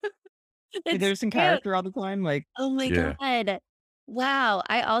It's they're just in cute. character all the time. Like, Oh my Yeah. God. Wow.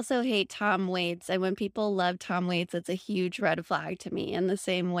 I also hate Tom Waits. And when people love Tom Waits, it's a huge red flag to me in the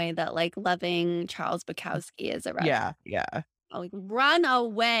same way that like loving Charles Bukowski is a red yeah, yeah. flag. Like, run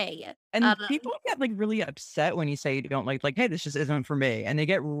away. And people get like really upset when you say you don't like, hey, this just isn't for me. And they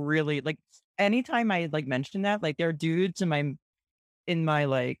get really like, anytime I like mention that, like there are dudes in my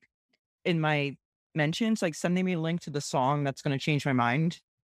mentions, like sending me a link to the song that's going to change my mind.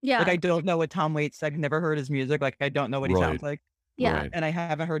 Yeah. Like I don't know what Tom Waits. I've never heard his music. Like I don't know what he Right. sounds like, yeah. Right. and I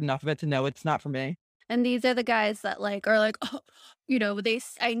haven't heard enough of it to know it's not for me. And these are the guys that like are like, oh, you know,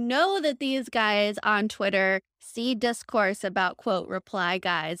 I know that these guys on Twitter see discourse about quote reply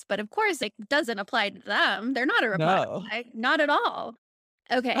guys, but of course it doesn't apply to them. They're not a reply No. guy, not at all.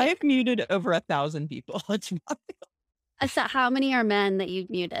 Okay. I have muted over 1,000 people. It's So how many are men that you've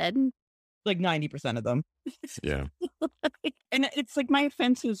muted? like 90% of them. Yeah. And it's like my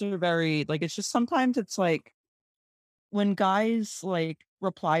offenses are very like it's just sometimes it's like when guys like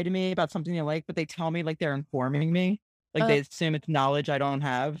reply to me about something they like, but they tell me like they're informing me, like Uh, they assume it's knowledge I don't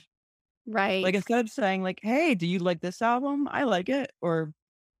have. right. Like instead of saying like, "Hey, do you like this album? I like it," or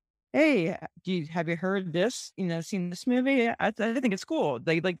 "Hey, have you heard this? You know, seen this movie? I think it's cool."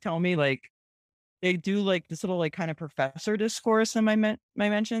 They like tell me like they do like this little like kind of professor discourse in my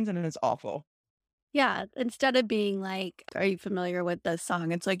mentions, and it's awful. Yeah, instead of being like, "Are you familiar with this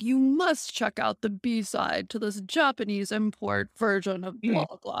song?" It's like, "You must check out the B-side to this Japanese import version of Mm. blah,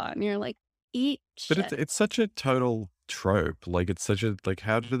 blah, blah." And you're like, "Eat But shit." it's such a total trope. Like it's such a like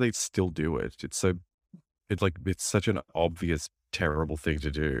how do they still do it? It's such an obvious terrible thing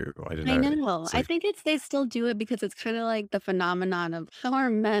to do. I don't I know. know. It's I like think it's they still do it because it's kinda like the phenomenon of how are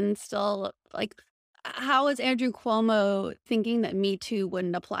men still like, how is Andrew Cuomo thinking that Me Too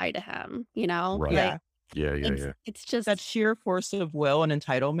wouldn't apply to him, you know? right. Like, Yeah, Yeah, yeah, it's yeah. it's just that sheer force of will and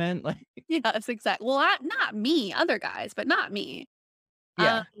entitlement. Like, yes, exactly. Well, not me, other guys, but not me.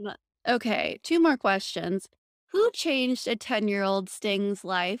 Um, yeah. okay, 2 more questions. Who changed a 10-year-old Sting's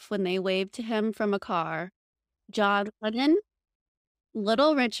life when they waved to him from a car? John Lennon,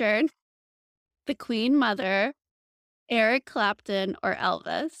 Little Richard, the Queen Mother, Eric Clapton, or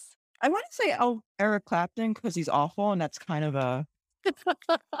Elvis? I want to say Eric Clapton because he's awful, and that's kind of a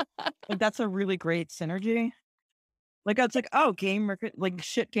like that's a really great synergy. Like it's like, oh, like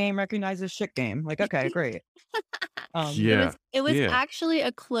shit game recognizes shit game. Like, okay, great. It Yeah. was it was Yeah. actually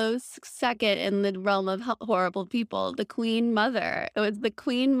a close second in the realm of horrible people, the Queen Mother. It was the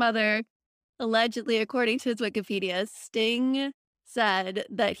Queen Mother, allegedly, according to his Wikipedia, Sting said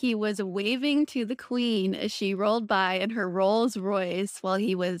that he was waving to the Queen as she rolled by in her Rolls Royce while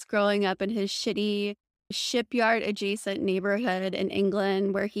he was growing up in his shitty shipyard adjacent neighborhood in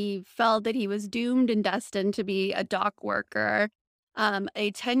England, where he felt that he was doomed and destined to be a dock worker.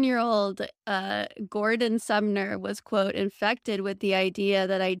 A 10-year-old Gordon Sumner was, quote, infected with the idea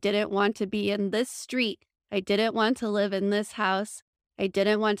that I didn't want to be in this street. I didn't want to live in this house. I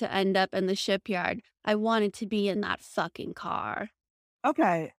didn't want to end up in the shipyard. I wanted to be in that fucking car.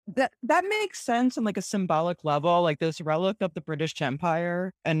 Okay, that makes sense on like a symbolic level, like this relic of the British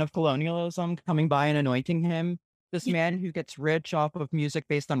Empire and of colonialism coming by and anointing him, this Yeah. man who gets rich off of music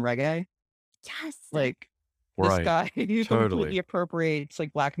based on reggae. Yes. Like this Right. guy who Totally. completely appropriates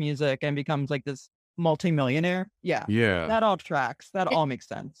like black music and becomes like this multimillionaire. Yeah, Yeah. that all tracks. That It, all makes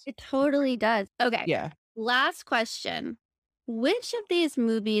sense. it totally does. Okay. Yeah. Last question. Which of these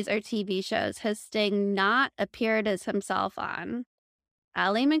movies or TV shows has Sting not appeared as himself on?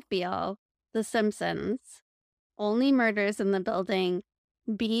 Ally McBeal, The Simpsons, Only Murders in the Building,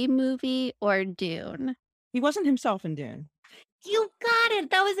 B Movie, or Dune? He wasn't himself in Dune. You got it.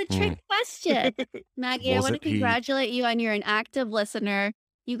 That was a trick question. Maggie, I want to Wasn't he? congratulate you on you're an active listener.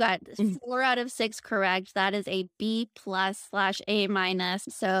 You got Mhm. 4 out of 6 correct. That is a B+/A minus.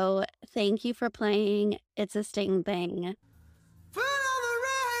 So thank you for playing It's a Sting Thing. Put on the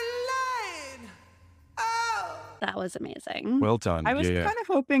red line. Oh. That was amazing. Well done. I was Yeah. kind of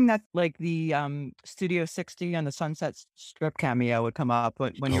hoping that like the Studio 60 on the Sunset Strip cameo would come up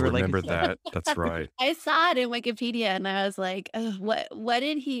when I you were like, remember that. That's right. I saw it in Wikipedia and I was like, "Ugh, what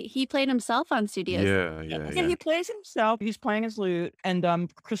did he played himself on Studios?" Yeah, yeah, yeah, yeah. he plays himself. He's playing his lute, and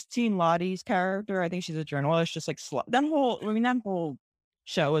Christine Lottie's character, I think she's a journalist, just like that whole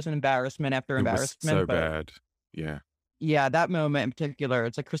show was an embarrassment after It was embarrassment. so but bad. Yeah. yeah, that moment in particular,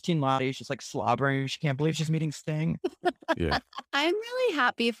 it's like Christine Lottie's just like slobbering. She can't believe she's meeting Sting. Yeah. I'm really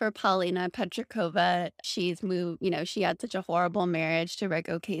happy for Paulina Petrikova. She's moved, she had such a horrible marriage to Rick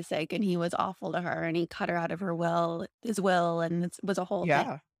Ocasek and he was awful to her and he cut her out of his will, and it was a whole thing.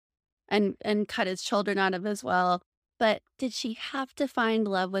 Yeah. And cut his children out of his will. But did she have to find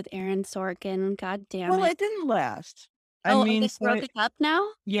love with Aaron Sorkin? God damn Well, it. it didn't last. I Oh, mean, they so broke it up now?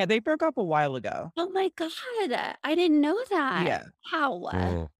 yeah, they broke up a while ago. Oh my God. I didn't know that. Yeah. How?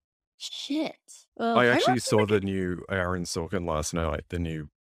 Mm. Shit. I Oh, actually saw the new Aaron Sorkin last night, the new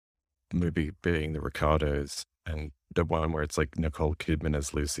movie being The Ricardos, and the one where it's like Nicole Kidman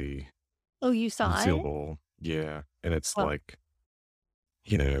as Lucy you saw Lucille it? Ball. Yeah. And it's Well, like,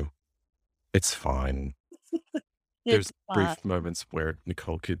 it's fine. There's it's brief moments where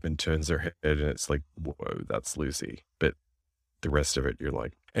Nicole Kidman turns her head and it's like, whoa, that's Lucy. But the rest of it, you're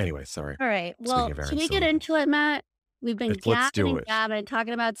like, anyway, sorry. all right. Well, Speaking of should Aaron we get Sorkin. into it, Matt? We've been Let's do it. gabbing,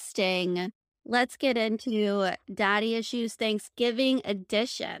 talking about Sting. Let's get into Daddy Issues Thanksgiving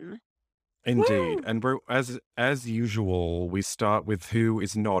edition. Indeed. Woo! And we're as usual, we start with who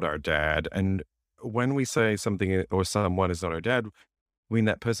is not our dad. And when we say something or someone is not our dad, when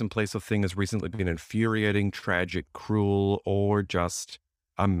that person, place, or thing has recently been infuriating, tragic, cruel, or just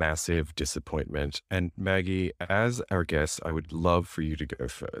a massive disappointment. And Maggie, as our guest, I would love for you to go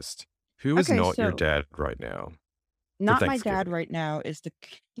first. Who is Okay, not your so dad right now for not my dad Thanksgiving? right now is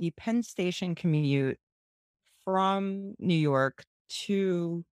the Penn Station commute from New York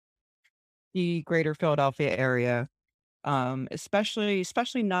to the greater Philadelphia area.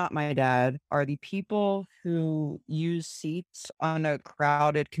 Especially not my dad, are the people who use seats on a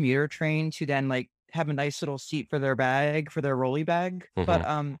crowded commuter train to then like have a nice little seat for their bag, for their rolly bag. Hmm. But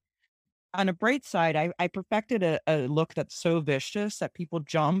on a bright side, I perfected a look that's so vicious that people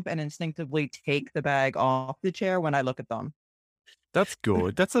jump and instinctively take the bag off the chair when I look at them. That's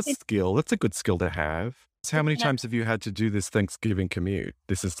good. That's a It- skill. That's a good skill to have. So how many Yeah. times have you had to do this Thanksgiving commute?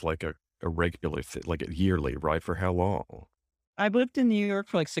 This is like a regular thing, like a yearly, right? For how long? I've lived in New York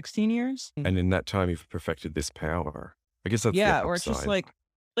for like 16 years. And in that time, you've perfected this power. I guess that's the Yeah, or it's just upside. like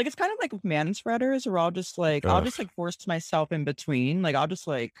it's kind of like with man spreaders, where I'll just Ugh, like force myself in between. Like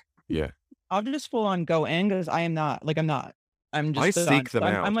yeah. I'll just full on go in because I am not like I'm not. I'm I just seek done.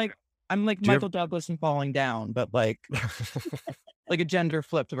 them out. I'm like Do you Michael Douglas and Falling Down, but like a gender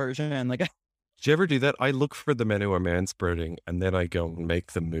flipped version. Like Do you ever do that? I look for the men who are manspreading and then I go and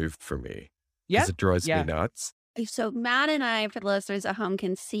make them move for me yeah, because it drives me yeah. nuts. So Matt and I, for the listeners at home,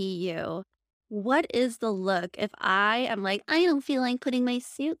 can see you. What is the look if I am like, I don't feel like putting my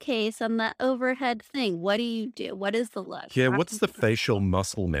suitcase on that overhead thing? What do you do? What is the look? Yeah, How what's do the you- facial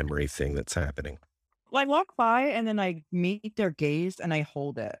muscle memory thing that's happening? Well, I walk by and then I meet their gaze and I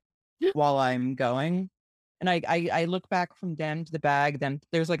hold it while I'm going. And I look back from them to the bag, then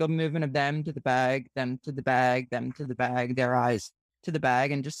there's like a movement of them to the bag, them to the bag, them to the bag, their eyes to the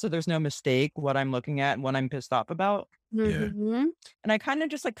bag. And just so there's no mistake what I'm looking at and what I'm pissed off about. Yeah. Mhm. And I kind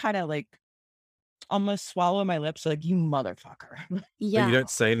of like almost swallow my lips like, you motherfucker. But Yeah. you don't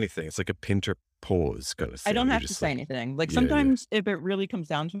say anything. It's like a pinter pause kind of I thing. don't You're have to just say like, anything. Like yeah, yeah. sometimes if it really comes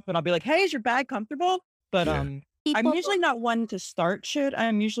down to it, I'll be like, hey, is your bag comfortable? But Yeah. I'm People, usually not one to start shit.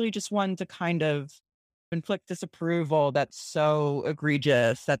 I'm usually just one to kind of inflict disapproval that's so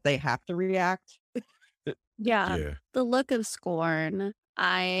egregious that they have to react. yeah, Yeah. the look of scorn.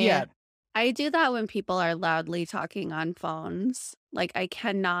 Yeah. I do that when people are loudly talking on phones. Like I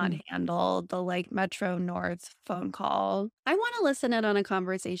cannot handle the like Metro North phone call. I want to listen in on a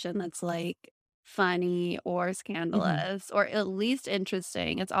conversation that's like funny or scandalous or at least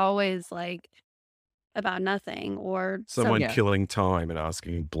interesting. It's always like about nothing or Someone Yeah. killing time and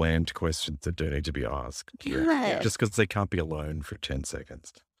asking bland questions that don't need to be asked. Yeah. Yeah. Just because they can't be alone for 10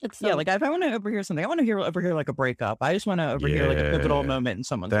 seconds. It's Yeah, so like if I want to overhear something, I want to overhear like a breakup. I just want to overhear like a pivotal Yeah. moment in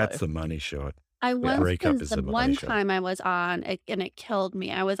someone's That's life. the money shot. I once breakup was is the the money one shot. time I was on it, and it killed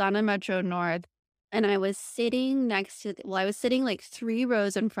me. I was on a Metro North and I was sitting next to I was sitting like 3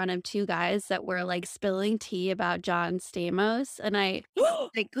 rows in front of 2 guys that were like spilling tea about John Stamos, and I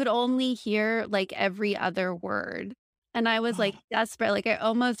could only hear like every other word. And I was like desperate. Like I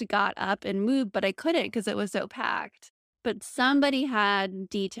almost got up and moved, but I couldn't because it was so packed. But somebody had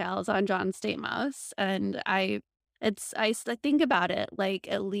details on John Stamos, and I think about it like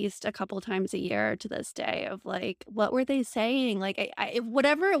at least a couple times a year to this day of like, what were they saying? Like,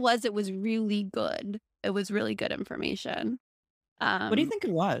 whatever it was really good. It was really good information. What do you think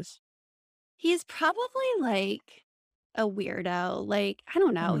it was? He's probably like a weirdo. Like, I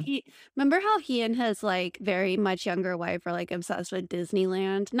don't know. Mhm. Remember how he and his like very much younger wife are like obsessed with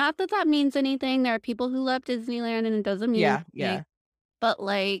Disneyland? Not that that means anything. There are people who love Disneyland and it doesn't mean Yeah, anything. yeah. But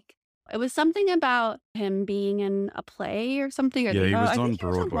like, it was something about him being in a play or something. Or Yeah, he was I on think he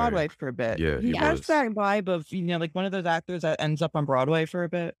was on Broadway. Broadway for a bit. Yeah, he has was. that vibe of, like one of those actors that ends up on Broadway for a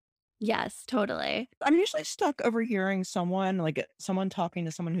bit. Yes, totally. I'm usually stuck overhearing someone, like someone talking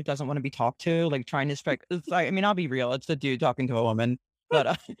to someone who doesn't want to be talked to, like trying to spec. It's like, I mean, I'll be real. It's a dude talking to a woman,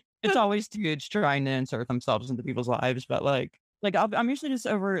 but it's always dudes trying to insert themselves into people's lives. But I'm usually just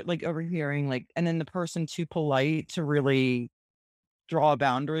overhearing, like, and then the person too polite to really draw a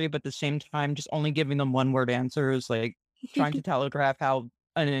boundary, but at the same time, just only giving them one word answers, like trying to telegraph how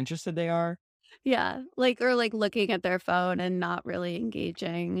uninterested they are. Yeah, like or like looking at their phone and not really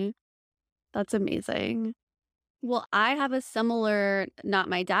engaging. That's amazing. Well, I have a similar not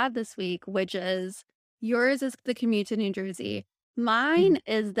my dad this week, which is yours is the commute to New Jersey. Mine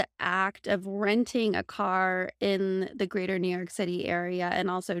is the act of renting a car in the greater New York City area and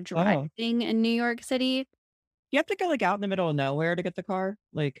also Oh, driving in New York City. you have to go like out in the middle of nowhere to get the car.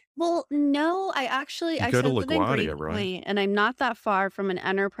 Like, Well, no, I You I go to still live in LaGuardia, right? Greenpoint, and I'm not that far from an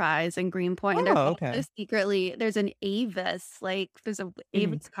Enterprise in Greenpoint. And there's oh, also okay. secretly there's an Avis, like there's a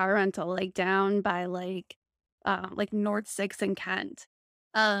Avis car rental like down by like North 6 in Kent.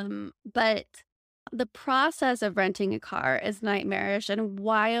 But the process of renting a car is nightmarish and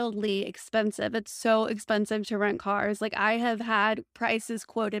wildly expensive. It's so expensive to rent cars. Like, I have had prices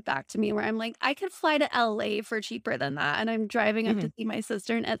quoted back to me where I'm like, I could fly to LA for cheaper than that. And I'm driving up to see my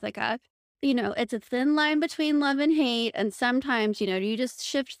sister in Ithaca. It's a thin line between love and hate. And sometimes, you just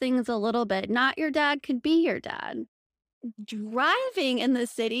shift things a little bit. Not your dad could be your dad. Driving in the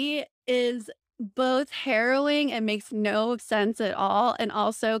city is both harrowing and makes no sense at all, and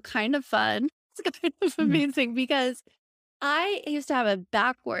also kind of fun. It's kind of amazing because I used to have it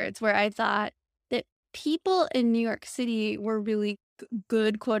backwards where I thought that people in New York City were really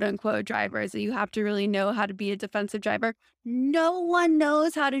good, quote unquote, drivers, that you have to really know how to be a defensive driver. No one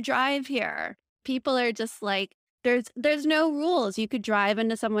knows how to drive here. People are just like, there's no rules. You could drive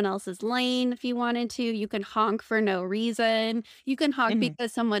into someone else's lane if you wanted to. You can honk for no reason. You can honk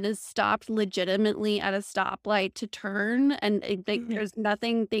because someone is stopped legitimately at a stoplight to turn, and there's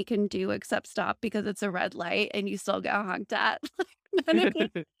nothing they can do except stop because it's a red light, and you still get honked at.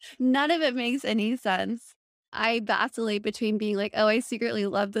 None of it makes any sense. I vacillate between being like, oh, I secretly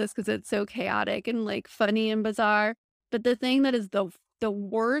love this because it's so chaotic and like funny and bizarre. But the thing that is the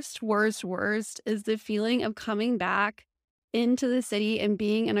worst is the feeling of coming back into the city and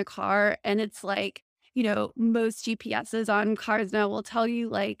being in a car. And it's like, most GPSs on cars now will tell you,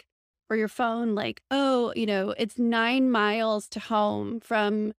 like, or your phone, like, oh, it's 9 miles to home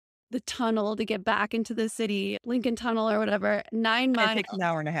from the tunnel to get back into the city, Lincoln Tunnel or whatever, 9 It miles. takes an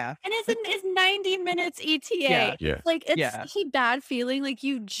hour and a half. And it's 90 minutes ETA. Yeah. Yeah. Like, it's Yeah. such a bad feeling. Like,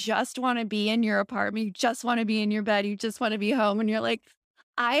 you just want to be in your apartment. You just want to be in your bed. You just want to be home. And you're like,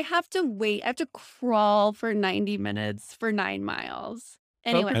 I have to wait. I have to crawl for 90 minutes for 9 miles.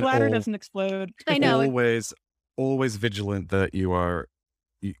 Hope Anyway, your And bladder all- doesn't explode. I know. Always vigilant that you are,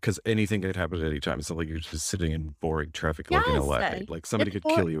 because anything could happen at any time. It's not like you're just sitting in boring traffic like in Yes. LA. Like somebody could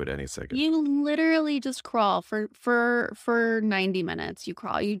Before- kill you at any second. You literally just crawl for 90 minutes. You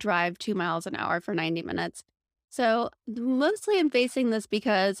crawl, you drive 2 miles an hour for 90 minutes. So mostly I'm facing this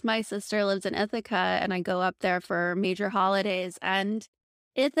because my sister lives in Ithaca and I go up there for major holidays. And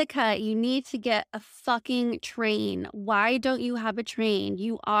Ithaca, you need to get a fucking train. Why don't you have a train?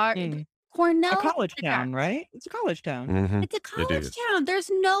 You are Cornell. A college Ithaca. town, right? It's a college town. Mhm. It's a It college is. town. There's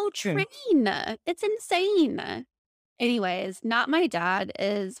no True. train. It's insane. Anyways, not my dad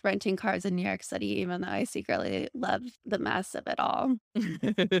is renting cars in New York City, even though I secretly love the mess of it all.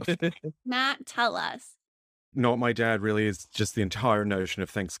 Matt, tell us. Not my dad really is just the entire notion of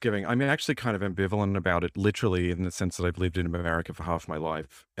Thanksgiving. I'm actually kind of ambivalent about it, literally, in the sense that I've lived in America for half my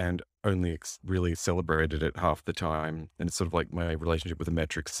life and only really celebrated it half the time. And it's sort of like my relationship with the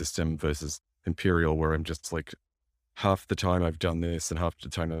metric system versus imperial, where I'm just like, half the time I've done this and half the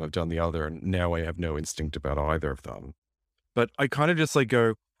time I've done the other. And now I have no instinct about either of them. But I kind of just like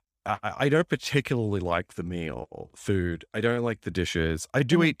go, I don't particularly like the food. I don't like the dishes. I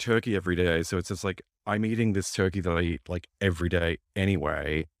do eat turkey every day. So it's just like, I'm eating this turkey that I eat like every day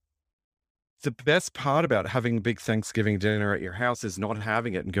anyway. The best part about having a big Thanksgiving dinner at your house is not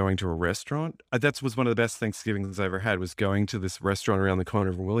having it and going to a restaurant. That was one of the best Thanksgivings I ever had, was going to this restaurant around the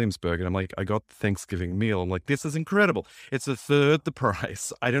corner from Williamsburg. And I'm like, I got the Thanksgiving meal. I'm like, this is incredible. It's a third the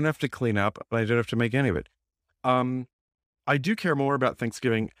price. I don't have to clean up. I don't have to make any of it. I do care more about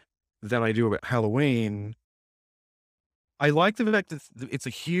Thanksgiving than I do about Halloween. I like the fact that it's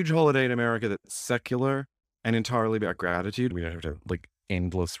a huge holiday in America that's secular and entirely about gratitude. We don't have to like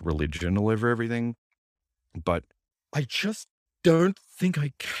endless religion all over everything. But I just don't think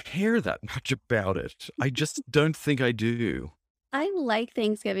I care that much about it. I just don't think I do. I like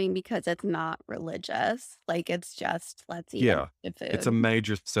Thanksgiving because it's not religious. Like, it's just, let's eat Yeah, good food. it's a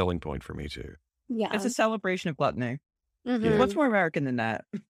major selling point for me too. yeah. It's a celebration of gluttony. Mhm. What's more American than that?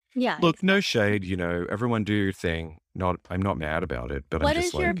 Yeah. Look, no shade, everyone do your thing. I'm not mad about it, but What I'm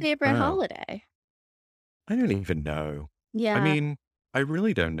is just your like, favorite oh, holiday? I don't even know. Yeah. I mean, I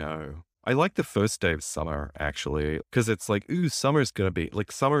really don't know. I like the first day of summer, actually, because it's like, ooh, summer's going to be,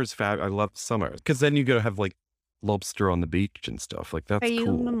 like, summer's fab. I love summer. Because then you go have, like, lobster on the beach and stuff. Like, that's Are you a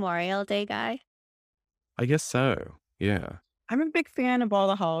cool. Memorial Day guy? I guess so. Yeah. I'm a big fan of all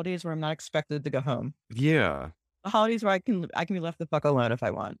the holidays where I'm not expected to go home. Yeah. The holidays where I can be left the fuck alone if I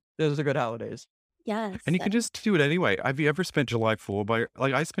want. Those are good holidays. Yes. And you can just do it anyway. Have you ever spent July 4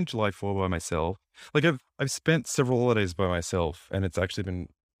 I spent July 4 by myself. Like, I've spent several holidays by myself, and it's actually been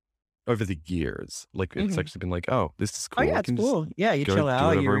over the years. Like, it's actually been like, oh, this is cool. Oh yeah, I it's can just cool. Yeah, you go chill do out.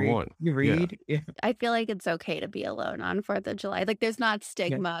 whatever You I read. want. You Yeah. read. Yeah. I feel like it's okay to be alone on 4th of July. Like, there's not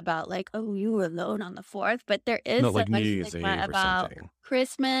stigma about, like, oh, you were alone on the 4th, but there is Not so like much New Year's stigma Eve or about something.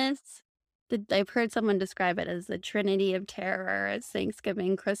 Christmas, I've heard someone describe it as the Trinity of Terror. It's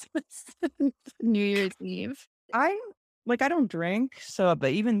Thanksgiving, Christmas, and New Year's Eve. I I don't drink, so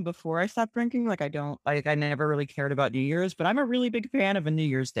but even before I stopped drinking, I never really cared about New Year's, but I'm a really big fan of a New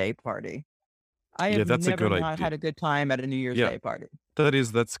Year's Day party. I Yeah, have that's a never good not idea. had a good time at a New Year's Yeah. Day party.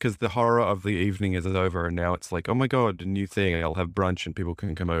 That's because the horror of the evening is over, and now it's like, oh my God, a new thing. I'll have brunch and people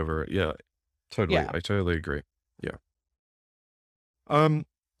can come over. Yeah, totally. Yeah. I totally agree. Yeah.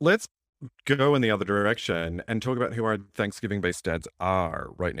 Let's go in the other direction and talk about who our Thanksgiving-based dads are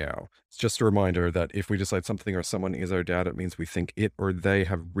right now. It's just a reminder that if we decide something or someone is our dad, it means we think it or they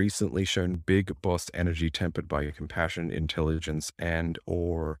have recently shown big boss energy tempered by compassion, intelligence, and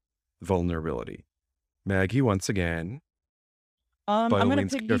or vulnerability. Maggie, once again, by I'm all gonna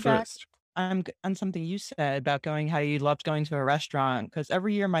means, go piggyback first. on something you said about how you loved going to a restaurant because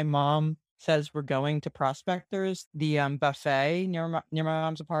every year my mom says we're going to Prospectors, the buffet near my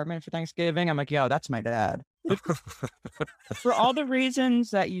mom's apartment for Thanksgiving. I'm like, yo, that's my dad. For all the reasons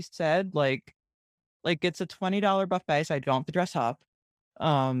that you said, it's a $20 buffet, so I don't have to dress up.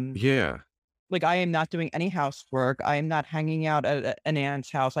 Yeah. I am not doing any housework. I am not hanging out at an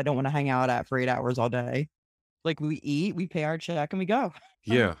aunt's house I don't want to hang out at for 8 hours all day. We eat, we pay our check, and we go.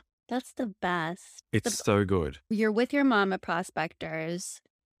 Yeah. That's the best. It's so good. You're with your mom at Prospectors.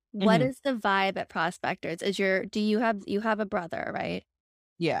 What Mhm. is the vibe at Prospectors? You have a brother, right?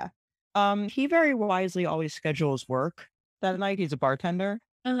 Yeah. He very wisely always schedules work that night. He's a bartender.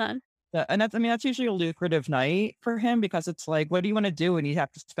 Uh-huh. And that's usually a lucrative night for him because it's like, what do you want to do when you have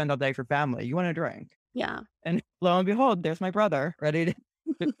to spend all day for family? You want to drink. Yeah. And lo and behold, there's my brother ready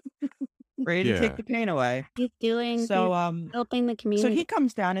to Yeah. take the pain away. He's So helping the so community. he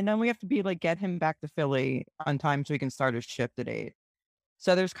comes down and then we have to get him back to Philly on time so he can start his shift at 8.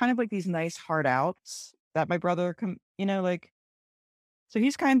 So there's kind of these nice hard outs that my brother so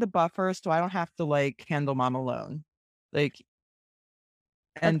he's kind of the buffer so I don't have to handle mom alone.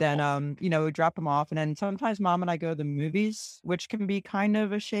 And then we drop him off and then sometimes mom and I go to the movies, which can be kind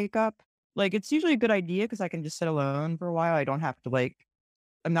of a shakeup. It's usually a good idea because I can just sit alone for a while. I don't have to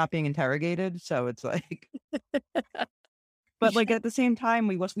I'm not being interrogated, so it's but at the same time,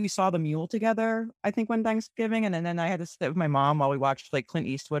 we saw The Mule together, I think one Thanksgiving, and then I had to sit with my mom while we watched Clint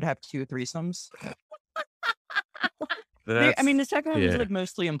Eastwood have 2 threesomes. The second one was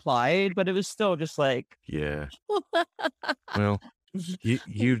mostly implied, but it was still just yeah. Well,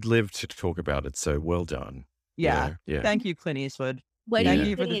 you'd lived to talk about it, so well done. yeah. Yeah. Thank you, Clint Eastwood. What do Thank you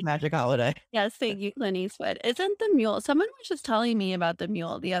you for this think? magic holiday. Yes, thank you, Clint Eastwood. Isn't the mule? Someone was just telling me about the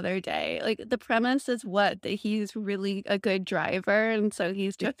mule the other day. The premise is what? That he's really a good driver, and so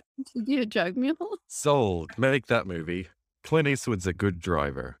he's just to be a drug mule. Sold. Make that movie. Clint Eastwood's a good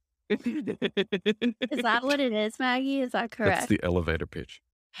driver. Is that what it is, Maggie? Is that That's correct? the elevator pitch.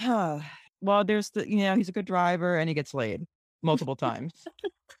 Well, there's he's a good driver and he gets laid multiple times.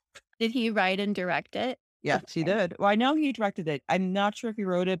 Did he write and direct it? Yes, he did. Well, I know he directed it. I'm not sure if he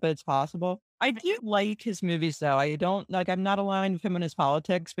wrote it, but it's possible. I do like his movies, though. I don't I'm not aligned with him in his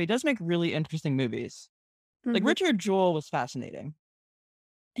politics, but he does make really interesting movies. Mhm. Richard Jewell was fascinating.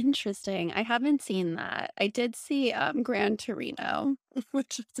 Interesting. I haven't seen that. I did see Gran Torino,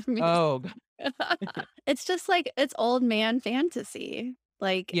 which is amazing. Oh, It's just it's old man fantasy.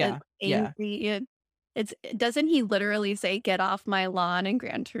 Yeah, yeah. Angry. Doesn't he literally say "get off my lawn" in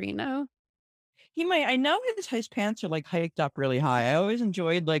Gran Torino? He might. I know his pants are hiked up really high. I always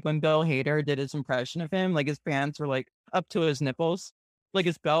enjoyed when Bill Hader did his impression of him. His pants were up to his nipples.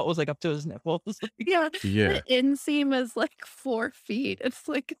 His belt was up to his nipples. Yeah. Yeah. The inseam is 4 feet. It's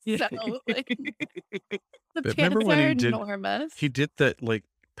Yeah. so the But remember pants when are he did- enormous. He did that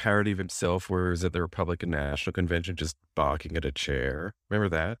parody of himself where he was at the Republican National Convention just barking at a chair. Remember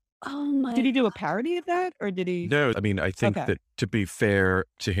that? Oh my Did he do a parody of that, or did he? No, I think Okay. that to be fair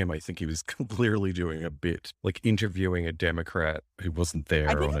to him, I think he was clearly doing a bit interviewing a Democrat who wasn't there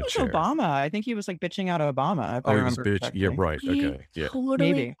I think on it a was chair. Obama. I think he was bitching out Obama. If I Oh, he was remember bitch. Yeah, correctly. right. He Okay. Yeah.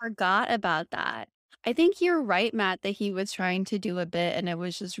 totally Maybe. forgot about that. I think you're right, Matt, that he was trying to do a bit and it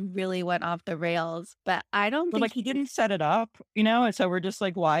was just really went off the rails. But I don't But think he didn't set it up, and so we're just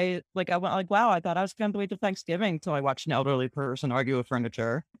why? I went wow, I thought I was going to wait till Thanksgiving till I watched an elderly person argue with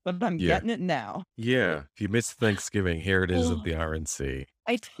furniture, but I'm Yeah. getting it now. Yeah. If you missed Thanksgiving, here it is at the RNC.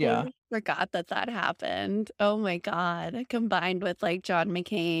 I totally Yeah. forgot that happened. Oh my God. Combined with John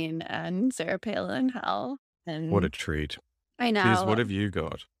McCain and Sarah Palin hell. And What a treat. I know. Piers, what have you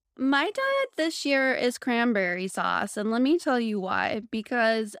got? My diet this year is cranberry sauce, and let me tell you why.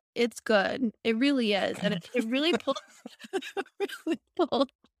 Because it's good. It really is, and it really pulls. Really pulls.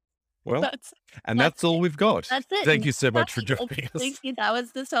 Well, That's and that's that's all we've got. That's it. Thank you so much for That's- joining Thank us. you. That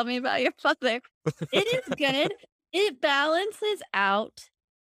was to tell me about your father. It is good. It balances out.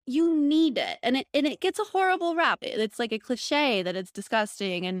 You need it. And it gets a horrible rap. It's like a cliche that it's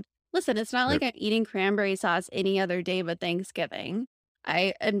disgusting. And listen, it's not like Yep. I'm eating cranberry sauce any other day but Thanksgiving.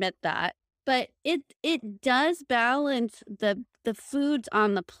 I admit that. But it does balance the foods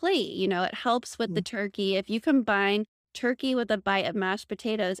on the plate. You know, it helps with the turkey. If you combine turkey with a bite of mashed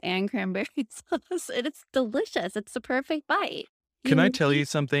potatoes and cranberry sauce, it's delicious. It's the perfect bite. Can I You tell need- you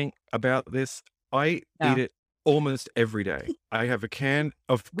something about this? I Yeah. eat it almost every day. I have a can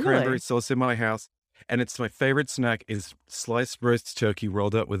of Really? cranberry sauce in my house, and it's my favorite snack is sliced roast turkey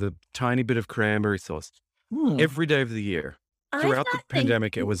rolled up with a tiny bit of cranberry sauce Hmm. every day of the year. I Throughout the thought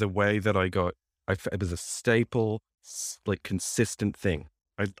pandemic, it was a way that I got, it was a staple, like consistent thing.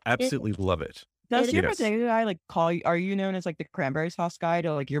 I absolutely love it. Does It your is. bodega guy like call you? Are you known as like the cranberry sauce guy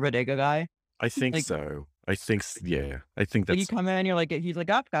to like your bodega guy? I think Like- so. I think, yeah, I think Like you that's, come in, you're like, he's like,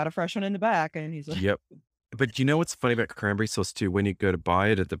 oh, got a fresh one in the back, and he's like, yep. But you know what's funny about cranberry sauce too? When you go to buy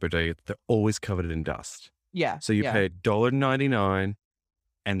it at the bodega, they're always covered in dust. yeah. So you yeah. pay $1.99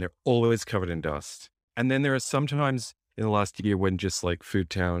 and they're always covered in dust. And then there are sometimes in the last year when just like Food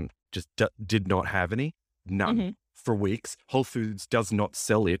Town just did not have any, none Mhm. for weeks. Whole Foods does not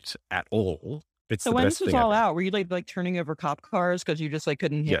sell it at all. It's So the when best this was thing all ever. out, were you like turning over cop cars because you just like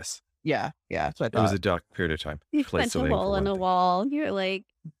couldn't? Hit? Yes, Yeah. That's what I it was thought. a dark period of time. You Place punch a something for hole in one a thing. wall. You're like,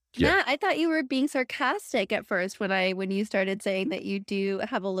 Yeah. Matt, I thought you were being sarcastic at first when you started saying that you do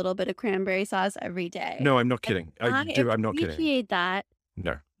have a little bit of cranberry sauce every day. No, I'm not kidding. I'm not kidding. appreciate that.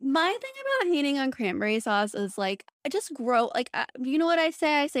 No. My thing about hating on cranberry sauce is like, I just grow, like, you know what I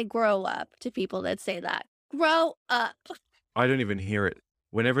say? I say grow up to people that say that. Grow up. I don't even hear it.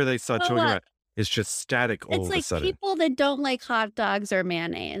 Whenever they start Grow talking up. about it's just static all It's of a like sudden. people that don't like hot dogs or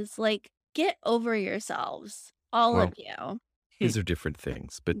mayonnaise. Like, get over yourselves. All of you. These are different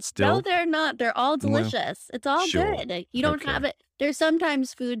things, but No, still, they're not. They're all Well, delicious. It's all sure. good. You don't have Okay. it. There's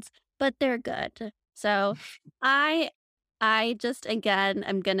sometimes foods, but they're good. So I just again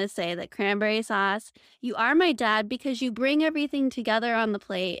I'm gonna say that cranberry sauce, you are my dad because you bring everything together on the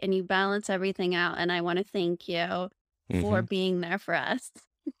plate and you balance everything out. And I want to thank you for Mhm. being there for us.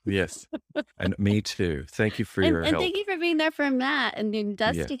 Yes. And me too. Thank you for your And help thank you for being there for Matt and in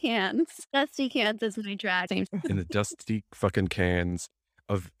Dusty Cans. Dusty Cans is my drag name. in the dusty fucking cans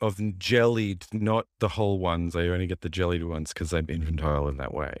of jellied, not the whole ones. I only get the jellied ones because I'm infantile in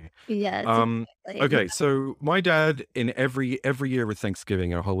that way. Yes. exactly. Okay, so my dad in every year with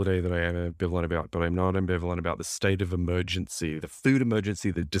Thanksgiving, a holiday that I am ambivalent about, but I'm not ambivalent about the state of emergency, the food emergency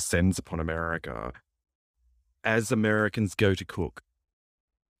that descends upon America as Americans go to cook.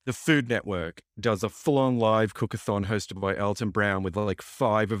 The Food Network does a full-on live cook-a-thon hosted by Alton Brown with like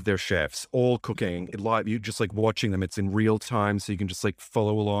 5 of their chefs all cooking live. You just like watching them. It's in real time, so you can just like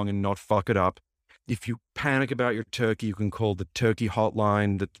follow along and not fuck it up. If you panic about your turkey, you can call the turkey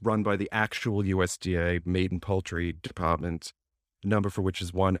hotline that's run by the actual USDA Meat and Poultry Department, the number for which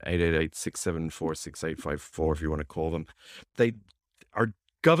is 1-888-674-6854 if you want to call them. They are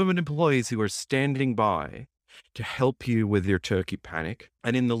government employees who are standing by to help you with your turkey panic.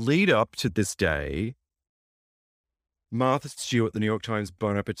 And in the lead up to this day, Martha Stewart, the New York Times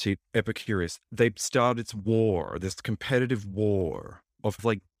Bon Appetit Epicurus, they started this competitive war of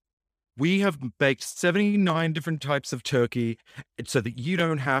like, we have baked 79 different types of turkey so that you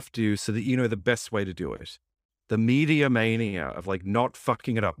don't have to, so that you know the best way to do it. The media mania of like not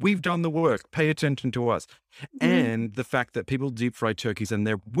fucking it up. We've done the work. Pay attention to us. And the fact that people deep fry turkeys, and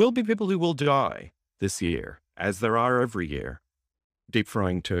there will be people who will die this year, as there are every year, deep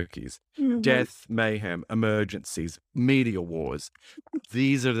frying turkeys. Mhm. Death, mayhem, emergencies, media wars.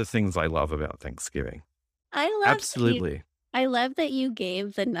 These are the things I love about Thanksgiving. I love that you- Absolutely. I love that you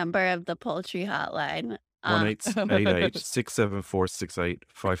gave the number of the poultry hotline.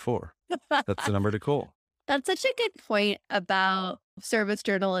 1-888-674-6854. That's the number to call. That's such a good point about service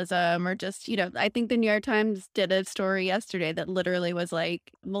journalism, or just, I think the New York Times did a story yesterday that literally was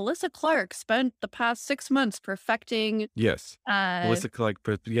like, Melissa Clark spent the past 6 months perfecting, Yes. Melissa Clark,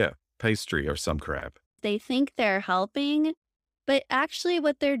 pastry or some crap. they think they're helping, but actually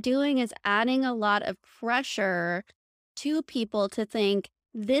what they're doing is adding a lot of pressure to people to think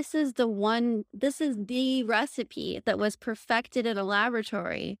this is the recipe that was perfected in a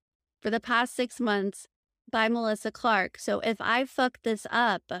laboratory for the past 6 months by Melissa Clark. So if I fuck this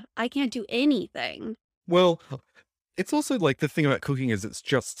up, I can't do anything. Well, it's also like the thing about cooking is it's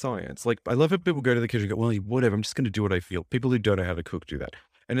just science. Like, I love it. People go to the kitchen and go, well, whatever, I'm just going to do what I feel. People who don't know how to cook do that.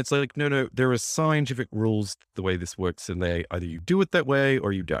 And it's like, no, there are scientific rules the way this works, and they either you do it that way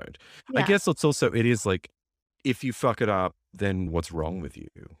or you don't. I Yeah. guess it is like, if you fuck it up, then what's wrong with you?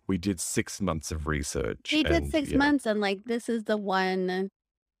 We did 6 months of research. We did and 6 yeah. months and like this is the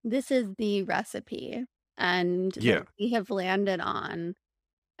recipe and Yeah. that we have landed on.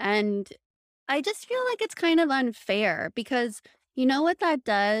 And I just feel like it's kind of unfair because you know what that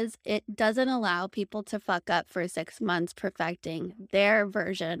does? It doesn't allow people to fuck up for 6 months perfecting their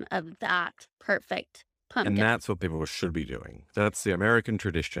version of that perfect And pumpkin. that's what people should be doing. That's the American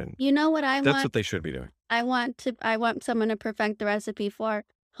tradition. You know what I That's want? what they should be doing. I want someone to perfect the recipe for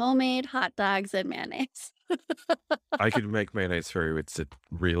homemade hot dogs and mayonnaise. I could make mayonnaise for you. It's a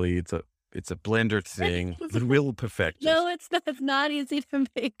blender thing. We'll perfect it. No, it's not. It's not easy to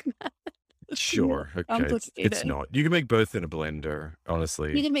make. Sure. Okay. It's complicated. not. You can make both in a blender,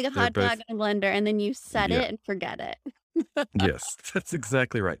 honestly. You can make a They're hot both- dog in a blender and then you set Yeah. it and forget it. Yes, that's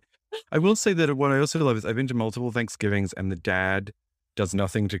exactly right. I will say that what I also love is I've been to multiple Thanksgivings and the dad does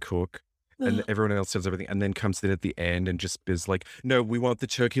nothing to cook and everyone else does everything and then comes in at the end and just is like, no, we want the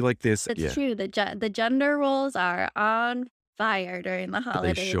turkey like this. It's Yeah. true. The gender roles are on fire during the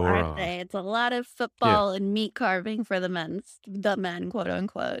holidays, sure aren't are. they? It's a lot of football and meat carving for the men, quote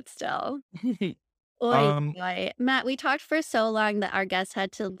unquote, still. Oy, Um, oy. Matt, we talked for so long that our guest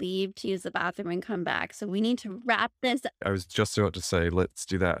had to leave to use the bathroom and come back. So we need to wrap this. I was just about to say, let's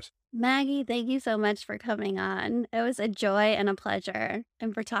do that. Maggie, thank you so much for coming on. It was a joy and a pleasure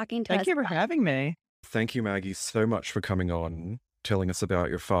and for talking to us. Thank you for having me. Thank you, Maggie, so much for coming on, telling us about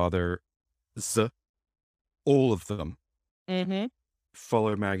your father. All of them. Mm-hmm.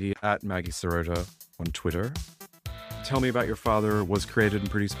 Follow Maggie at Maggie Sirota on Twitter. Tell Me About Your Father was created and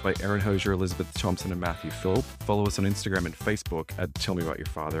produced by Erin Hosier, Elizabeth Thompson, and Matthew Philp. Follow us on Instagram and Facebook at Tell Me About Your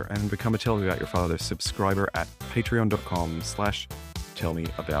Father and become a Tell Me About Your Father subscriber at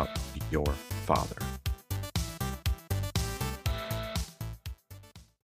patreon.com/tellmeaboutyourfather.